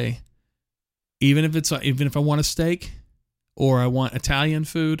that day, even if I want a steak. Or I want Italian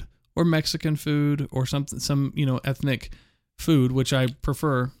food or Mexican food or some ethnic food, which I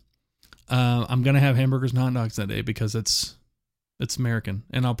prefer. I'm gonna have hamburgers and hot dogs that day because it's American,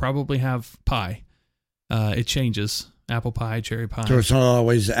 and I'll probably have pie. It changes: apple pie, cherry pie. So it's not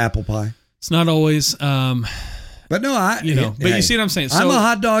always apple pie. It's not always. But no, but you see what I'm saying. So, I'm a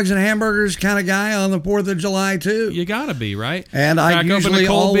hot dogs and hamburgers kind of guy on the 4th of July too. You gotta be, right. And I usually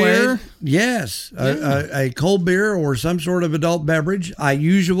beer. Yes, yeah. a cold beer or some sort of adult beverage. I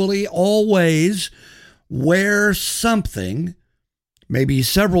usually always wear something, maybe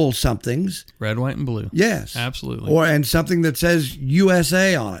several somethings. Red, white, and blue. Yes. Absolutely. And something that says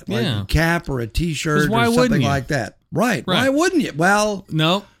USA on it, like a cap or a T-shirt or something like that. Right. Why wouldn't you? Well,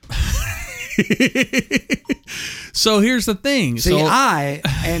 no. So here's the thing. See, I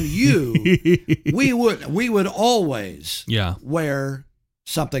and you, we would always wear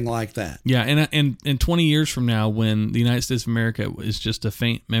something like that. Yeah, and 20 years from now, when the United States of America is just a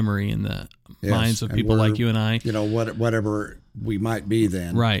faint memory in the minds of people like you and I, whatever we might be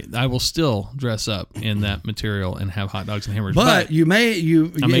then. Right, I will still dress up in that material and have hot dogs and hamburgers. But I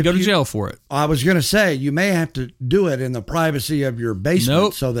may go to jail for it. I was going to say you may have to do it in the privacy of your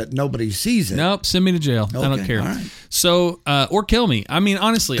basement so that nobody sees it. Nope, send me to jail. Okay, I don't care. Right. So or kill me. I mean,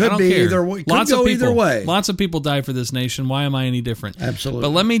 honestly, I don't care. Either way. Lots of people die for this nation. Why am I any different? Absolutely.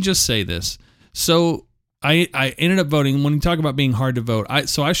 But let me just say this. So I ended up voting. When you talk about being hard to vote, I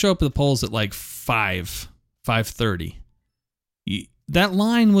show up at the polls at like 5:30. That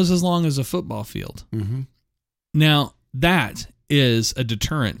line was as long as a football field. Mm-hmm. Now, that is a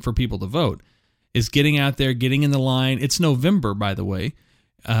deterrent for people to vote, is getting out there, getting in the line. It's November, by the way.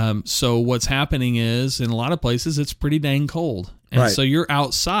 So what's happening is, in a lot of places, it's pretty dang cold. And so you're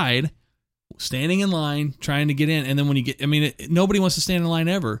outside, standing in line, trying to get in. And then when you get, nobody wants to stand in line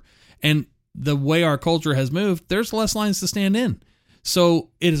ever. And the way our culture has moved, there's less lines to stand in.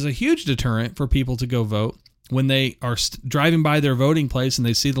 So it is a huge deterrent for people to go vote. When they are driving by their voting place and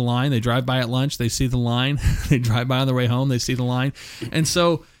they see the line, they drive by at lunch, they see the line, they drive by on their way home, they see the line. And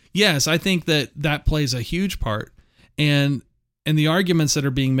so, yes, I think that plays a huge part. And the arguments that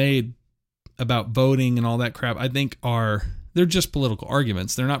are being made about voting and all that crap, I think they're just political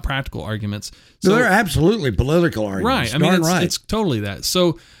arguments. They're not practical arguments. So, they're absolutely political arguments. Right. It's totally that.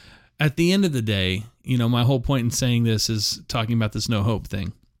 So at the end of the day, my whole point in saying this is talking about this no hope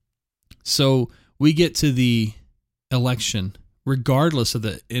thing. So we get to the election, regardless of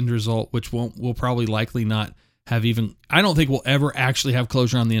the end result, which we'll probably likely not have I don't think we'll ever actually have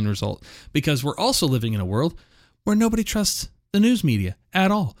closure on the end result, because we're also living in a world where nobody trusts the news media at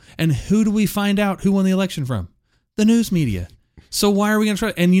all. And who do we find out who won the election from? The news media. So why are we going to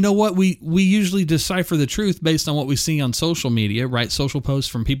try? And you know what? We usually decipher the truth based on what we see on social media, right? Social posts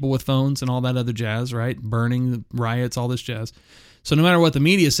from people with phones and all that other jazz, right? Burning, riots, all this jazz. So no matter what the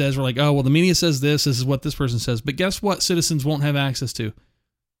media says, we're like, oh, well, the media says this is what this person says. But guess what citizens won't have access to?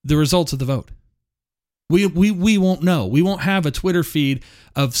 The results of the vote. We won't know. We won't have a Twitter feed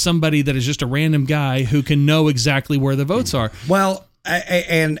of somebody that is just a random guy who can know exactly where the votes are. Well,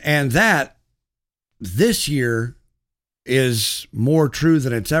 and that this year is more true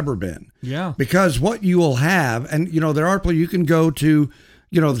than it's ever been. Yeah. Because what you will have, and there are people you can go to,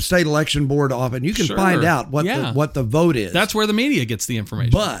 the state election board often. You can find out what the vote is. That's where the media gets the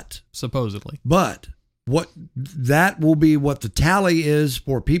information. But supposedly. But that will be what the tally is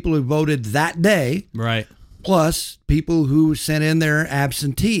for people who voted that day. Right. Plus people who sent in their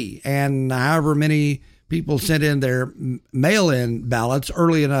absentee, and however many people sent in their mail-in ballots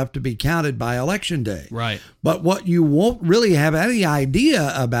early enough to be counted by election day. Right. But what you won't really have any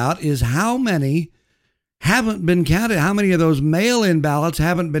idea about is how many haven't been counted. How many of those mail-in ballots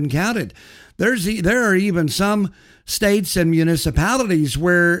haven't been counted? There are even some states and municipalities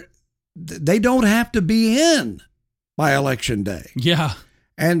where they don't have to be in by election day. Yeah.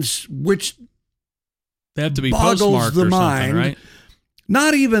 And which they have to be postmarked or something, right?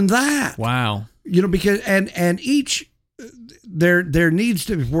 Not even that. Wow. Because and each there needs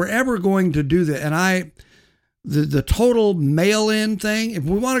to, if we're ever going to do that, and the total mail-in thing, if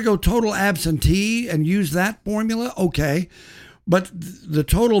we want to go total absentee and use that formula, okay. But the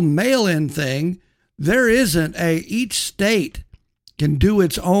total mail-in thing, there isn't each state can do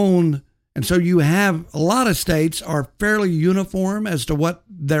its own. And so you have a lot of states are fairly uniform as to what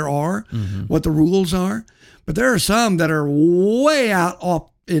there are, what the rules are. But there are some that are way out off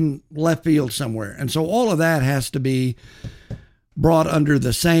in left field somewhere. And so all of that has to be brought under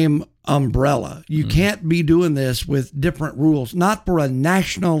the same umbrella. You can't be doing this with different rules, not for a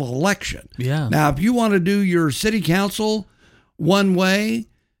national election. Yeah. Now, if you want to do your city council one way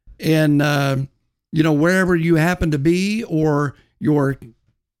in, wherever you happen to be, or your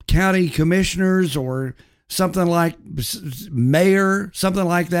county commissioners or something like mayor, something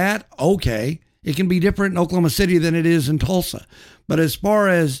like that, okay. It can be different in Oklahoma City than it is in Tulsa. But as far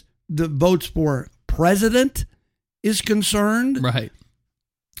as the votes for president is concerned, right,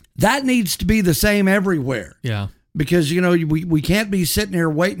 that needs to be the same everywhere. Yeah. Because, we can't be sitting here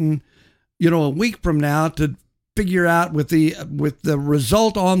waiting, a week from now to figure out with the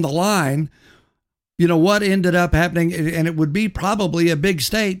result on the line, what ended up happening. And it would be probably a big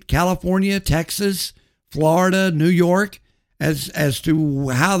state, California, Texas, Florida, New York, as to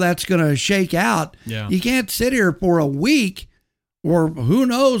how that's going to shake out. Yeah. You can't sit here for a week or who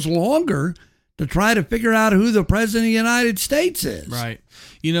knows longer to try to figure out who the president of the United States is. Right.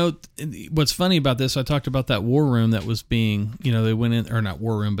 You know, what's funny about this, I talked about that war room that was being, you know, they went in, or not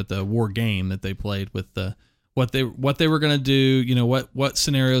war room, but the war game that they played with the what they were going to do, you know, what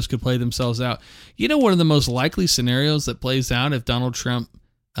scenarios could play themselves out. You know, one of the most likely scenarios that plays out if Donald Trump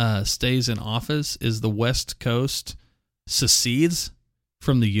stays in office is the West Coast secedes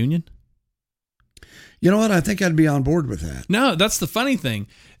from the Union. You know what? I think I'd be on board with that. No, that's the funny thing.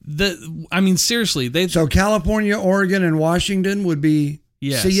 Seriously, so California, Oregon, and Washington would be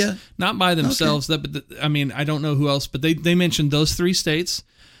yes, see ya? Not by themselves. Okay. But I mean, I don't know who else, but they mentioned those 3 states,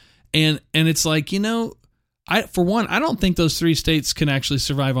 and it's like, you know, I don't think those 3 states can actually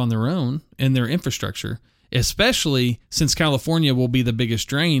survive on their own in their infrastructure, especially since California will be the biggest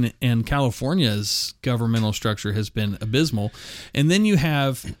drain, and California's governmental structure has been abysmal. And then you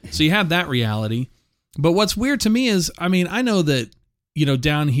have that reality. But what's weird to me is, I mean, I know that, you know,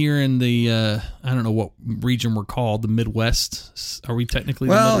 down here in the, I don't know what region we're called, the Midwest. Are we technically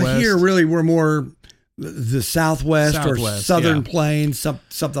the Midwest? Well, here really we're more the Southwest or Southern Plains,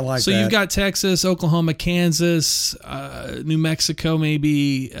 something like that. So you've got Texas, Oklahoma, Kansas, New Mexico,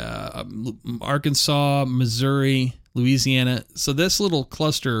 maybe, Arkansas, Missouri, Louisiana. So this little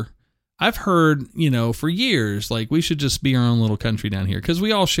cluster, I've heard, you know, for years, like we should just be our own little country down here because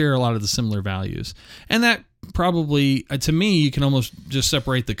we all share a lot of the similar values. And that probably, to me, you can almost just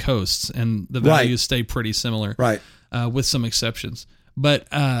separate the coasts and the values stay pretty similar, right? With some exceptions. But,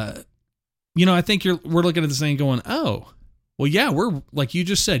 you know, I think we're looking at this thing going, oh, well, yeah, we're like you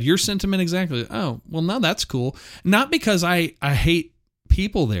just said, your sentiment exactly. Oh, well, no, that's cool. Not because I hate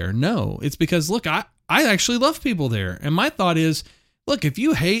people there. No, it's because, look, I actually love people there. And my thought is, look, if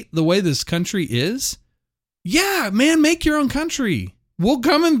you hate the way this country is, yeah, man, make your own country. We'll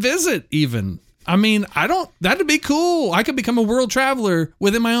come and visit even. I mean, that'd be cool. I could become a world traveler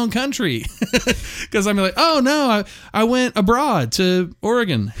within my own country because I'm like, oh no, I went abroad to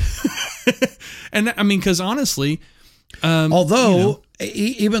Oregon. And I mean, because honestly, although, you know,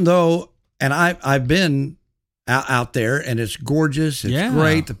 even though, and I've been out there and it's gorgeous. It's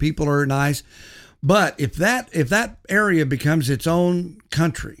great. The people are nice. But if that area becomes its own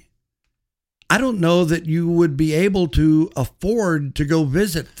country, I don't know that you would be able to afford to go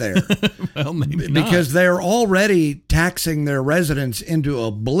visit there. Well, maybe because they're already taxing their residents into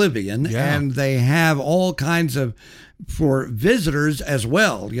oblivion, and they have all kinds of for visitors as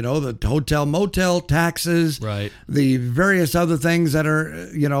well. You know, the hotel motel taxes, right? The various other things that are,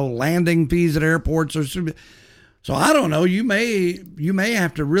 you know, landing fees at airports or. So I don't know. You may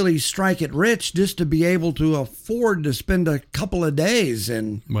have to really strike it rich just to be able to afford to spend a couple of days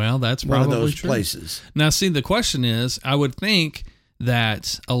in that's one probably of those true. places. Now, see, the question is, I would think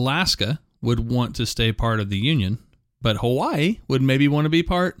that Alaska would want to stay part of the Union, but Hawaii would maybe want to be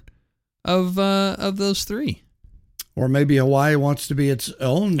part of those 3. Or maybe Hawaii wants to be its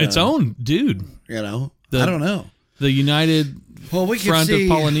own dude. You know, I don't know. The United Front of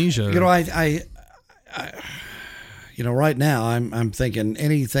Polynesia. You know, I you know, right now I'm thinking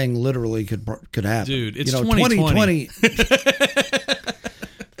anything literally could happen. Dude, it's 2020.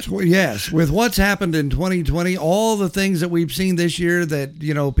 Yes, with what's happened in 2020, all the things that we've seen this year that,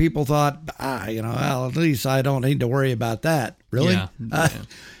 you know, people thought, you know, well, at least I don't need to worry about that. Really? Yeah.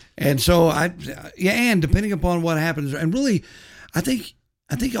 And so and depending upon what happens, and really, I think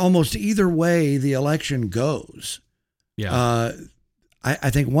almost either way the election goes. Yeah.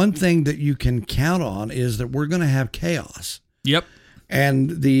 I think one thing that you can count on is that we're going to have chaos. Yep.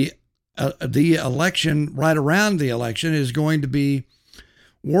 And the election, right around the election, is going to be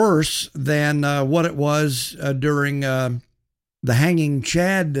worse than what it was during the hanging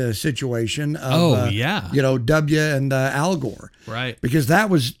Chad situation of, you know, W and Al Gore. Right. Because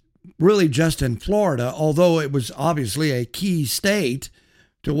that was really just in Florida, although it was obviously a key state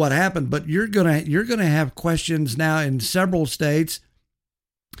to what happened. But you're gonna have questions now in several states.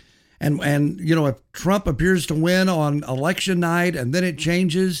 And you know, if Trump appears to win on election night and then it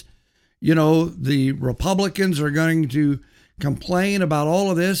changes, you know, the Republicans are going to complain about all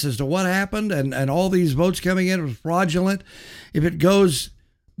of this as to what happened and all these votes coming in was fraudulent. If it goes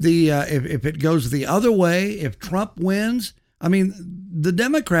if it goes the other way, if Trump wins, I mean, the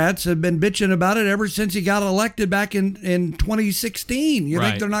Democrats have been bitching about it ever since he got elected back in 2016. You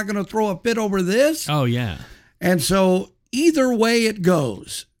think they're not going to throw a fit over this? Oh yeah. And so either way it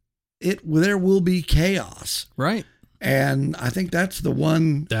goes, there will be chaos. Right. And I think that's the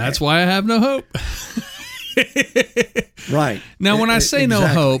one. That's why I have no hope. Right. Now, when I say no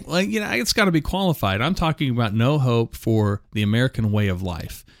Exactly. hope, like, it's got to be qualified. I'm talking about no hope for the American way of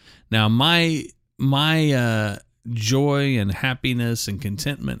life. Now, my joy and happiness and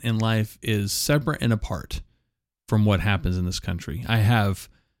contentment in life is separate and apart from what happens in this country. I have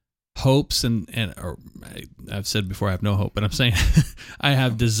hopes or I've said before I have no hope, but I'm saying I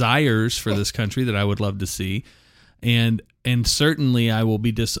have desires for this country that I would love to see, and certainly I will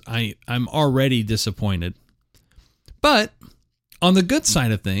be I'm already disappointed. But on the good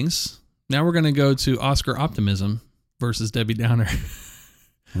side of things, now we're going to go to Oscar optimism versus Debbie Downer.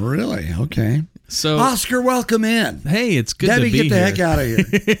 Really? Okay. So Oscar, welcome in. Hey, it's good Debbie, to be get the here. heck out of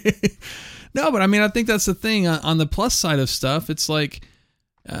here. No, but I mean, I think that's the thing. On the plus side of stuff, it's like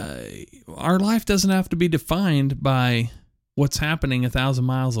our life doesn't have to be defined by what's happening 1,000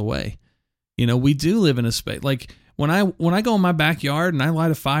 miles away. We do live in a space. Like when I go in my backyard and I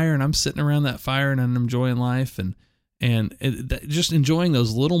light a fire and I'm sitting around that fire and I'm enjoying life and just enjoying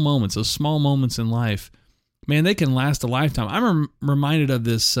those little moments, those small moments in life, man, they can last a lifetime. I'm reminded of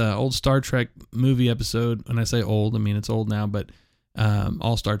this old Star Trek movie episode. When I say old, I mean it's old now, but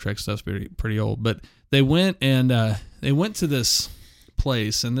all Star Trek stuff's pretty old. But they went to this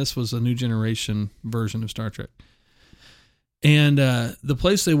place, and this was a new generation version of Star Trek. And the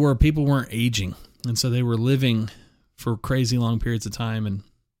place they were, people weren't aging, and so they were living for crazy long periods of time,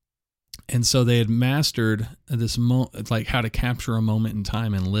 and so they had mastered this like how to capture a moment in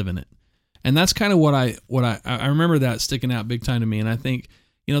time and live in it. And that's kind of what I remember that sticking out big time to me. And I think,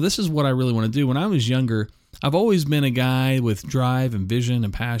 this is what I really want to do. When I was younger, I've always been a guy with drive and vision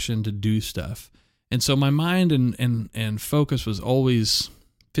and passion to do stuff. And so my mind and focus was always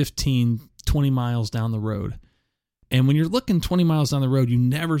 15, 20 miles down the road. And when you're looking 20 miles down the road, you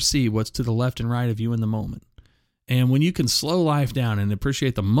never see what's to the left and right of you in the moment. And when you can slow life down and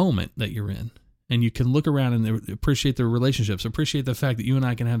appreciate the moment that you're in, and you can look around and appreciate the relationships, appreciate the fact that you and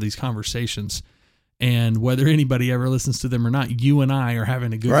I can have these conversations, and whether anybody ever listens to them or not, you and I are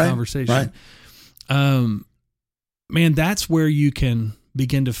having a good conversation. Right. Man, that's where you can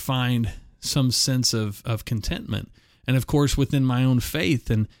begin to find some sense of contentment. And of course, within my own faith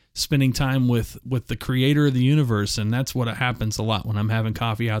and spending time with the creator of the universe. And that's what happens a lot when I'm having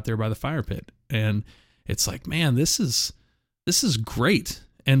coffee out there by the fire pit. And it's like, man, this is great.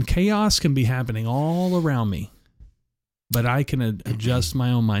 And chaos can be happening all around me, but I can adjust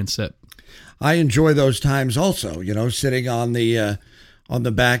my own mindset. I enjoy those times also, sitting on the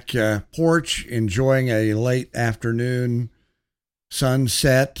back porch, enjoying a late afternoon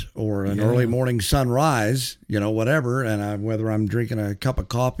sunset or an early morning sunrise, whatever. And whether I'm drinking a cup of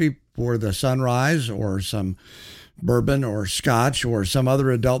coffee for the sunrise or some bourbon or scotch or some other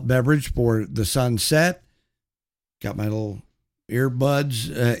adult beverage for the sunset, got my little earbuds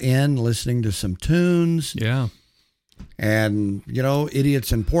in, listening to some tunes. Yeah. And,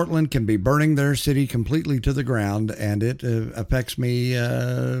 idiots in Portland can be burning their city completely to the ground, and it affects me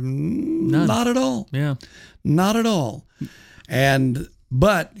not at all. Yeah. Not at all.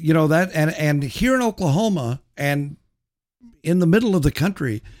 But and here in Oklahoma and in the middle of the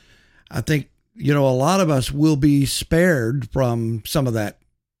country, I think, a lot of us will be spared from some of that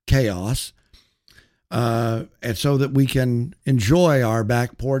chaos. And so that we can enjoy our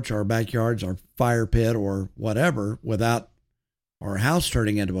back porch, our backyards, our fire pit, or whatever, without our house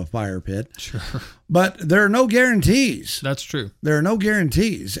turning into a fire pit. Sure. But there are no guarantees. That's true. There are no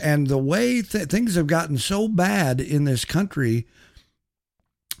guarantees. And the way things have gotten so bad in this country,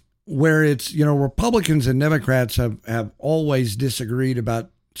 where it's, Republicans and Democrats have always disagreed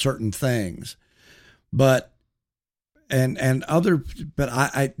about certain things, but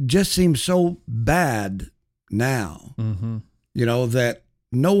I just seem so bad now, that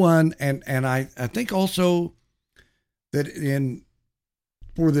no one, and I think also that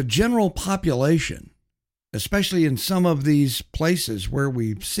for the general population, especially in some of these places where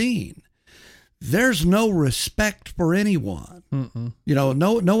we've seen, there's no respect for anyone. Mm-mm.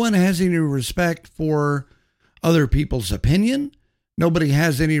 No one has any respect for other people's opinion. Nobody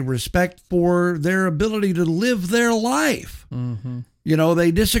has any respect for their ability to live their life. Mm-hmm.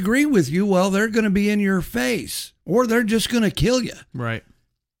 They disagree with you. Well, they're going to be in your face, or they're just going to kill you. Right.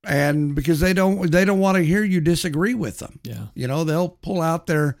 And because they don't want to hear you disagree with them. Yeah. They'll pull out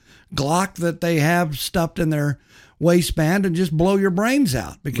their Glock that they have stuffed in their waistband and just blow your brains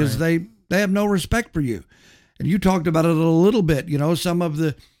out because they have no respect for you. And you talked about it a little bit, some of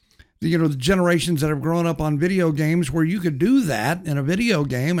the generations that have grown up on video games where you could do that in a video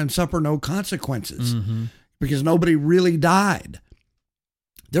game and suffer no consequences because nobody really died.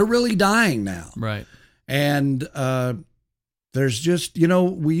 They're really dying now. Right. And there's just,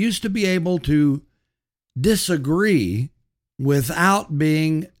 we used to be able to disagree without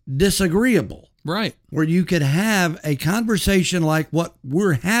being disagreeable. Right. Where you could have a conversation like what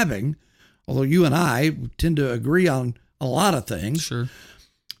we're having, although you and I tend to agree on a lot of things. Sure.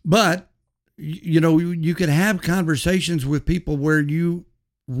 But, you could have conversations with people where you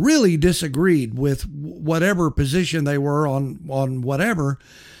really disagreed with whatever position they were on whatever,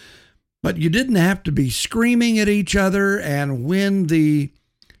 but you didn't have to be screaming at each other. And when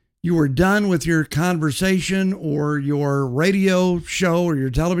you were done with your conversation or your radio show or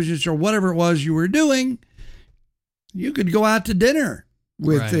your television show, whatever it was you were doing, you could go out to dinner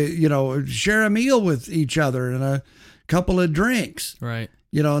with, share a meal with each other and a couple of drinks. Right.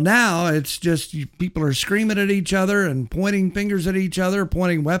 Now it's just people are screaming at each other and pointing fingers at each other,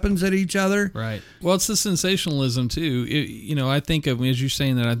 pointing weapons at each other. Right. Well, it's the sensationalism too. I think of, as you're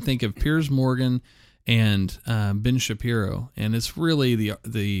saying that, I think of Piers Morgan and Ben Shapiro, and it's really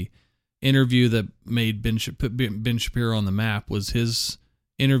the interview that made put Ben Shapiro on the map was his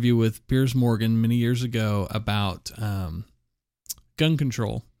interview with Piers Morgan many years ago about gun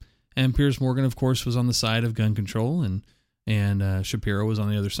control, and Piers Morgan, of course, was on the side of gun control, and Shapiro was on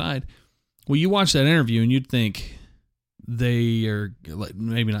the other side. Well, you watch that interview and you'd think they are, like,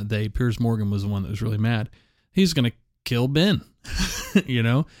 maybe not they, Piers Morgan was the one that was really mad. He's going to kill Ben,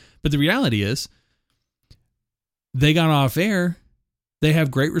 But the reality is they got off air. They have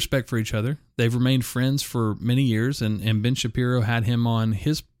great respect for each other. They've remained friends for many years. And Ben Shapiro had him on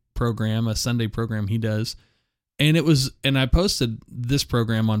his program, a Sunday program he does. And I posted this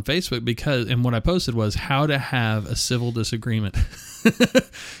program on Facebook and what I posted was how to have a civil disagreement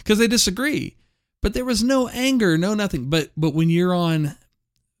because they disagree, but there was no anger, no nothing. But when you're on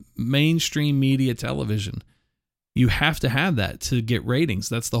mainstream media television, you have to have that to get ratings.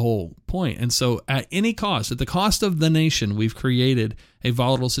 That's the whole point. And so at any cost, at the cost of the nation, we've created a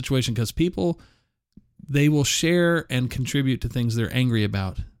volatile situation because people, they will share and contribute to things they're angry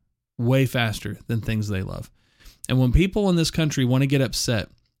about way faster than things they love. And when people in this country want to get upset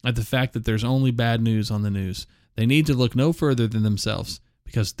at the fact that there's only bad news on the news, they need to look no further than themselves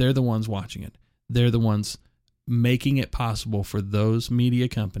because they're the ones watching it. They're the ones making it possible for those media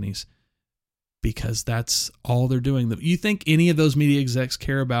companies because that's all they're doing. You think any of those media execs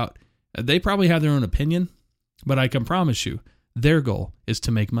care about, they probably have their own opinion, but I can promise you their goal is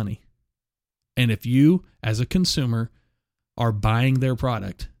to make money. And if you, as a consumer, are buying their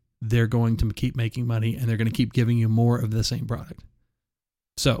product, they're going to keep making money and they're going to keep giving you more of the same product.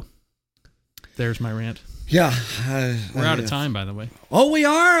 So there's my rant. Yeah. We're out of time, by the way. Oh, we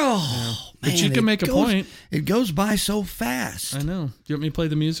are? Oh, yeah. But you can make a point. It goes by so fast. I know. Do you want me to play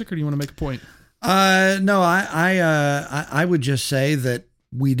the music or do you want to make a point? No, I would just say that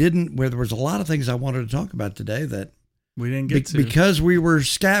where there was a lot of things I wanted to talk about today that we didn't get to. Because we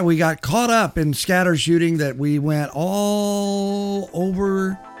got caught up in scatter shooting that we went all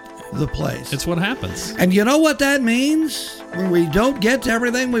over the place. It's what happens. And you know what that means? When we don't get to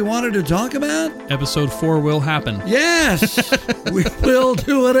everything we wanted to talk about? Episode 4 will happen. Yes! We will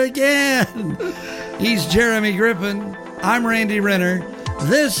do it again. He's Jeremy Griffin. I'm Randy Renner.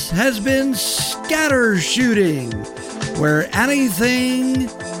 This has been Scatter Shooting, where anything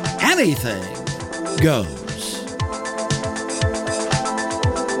goes.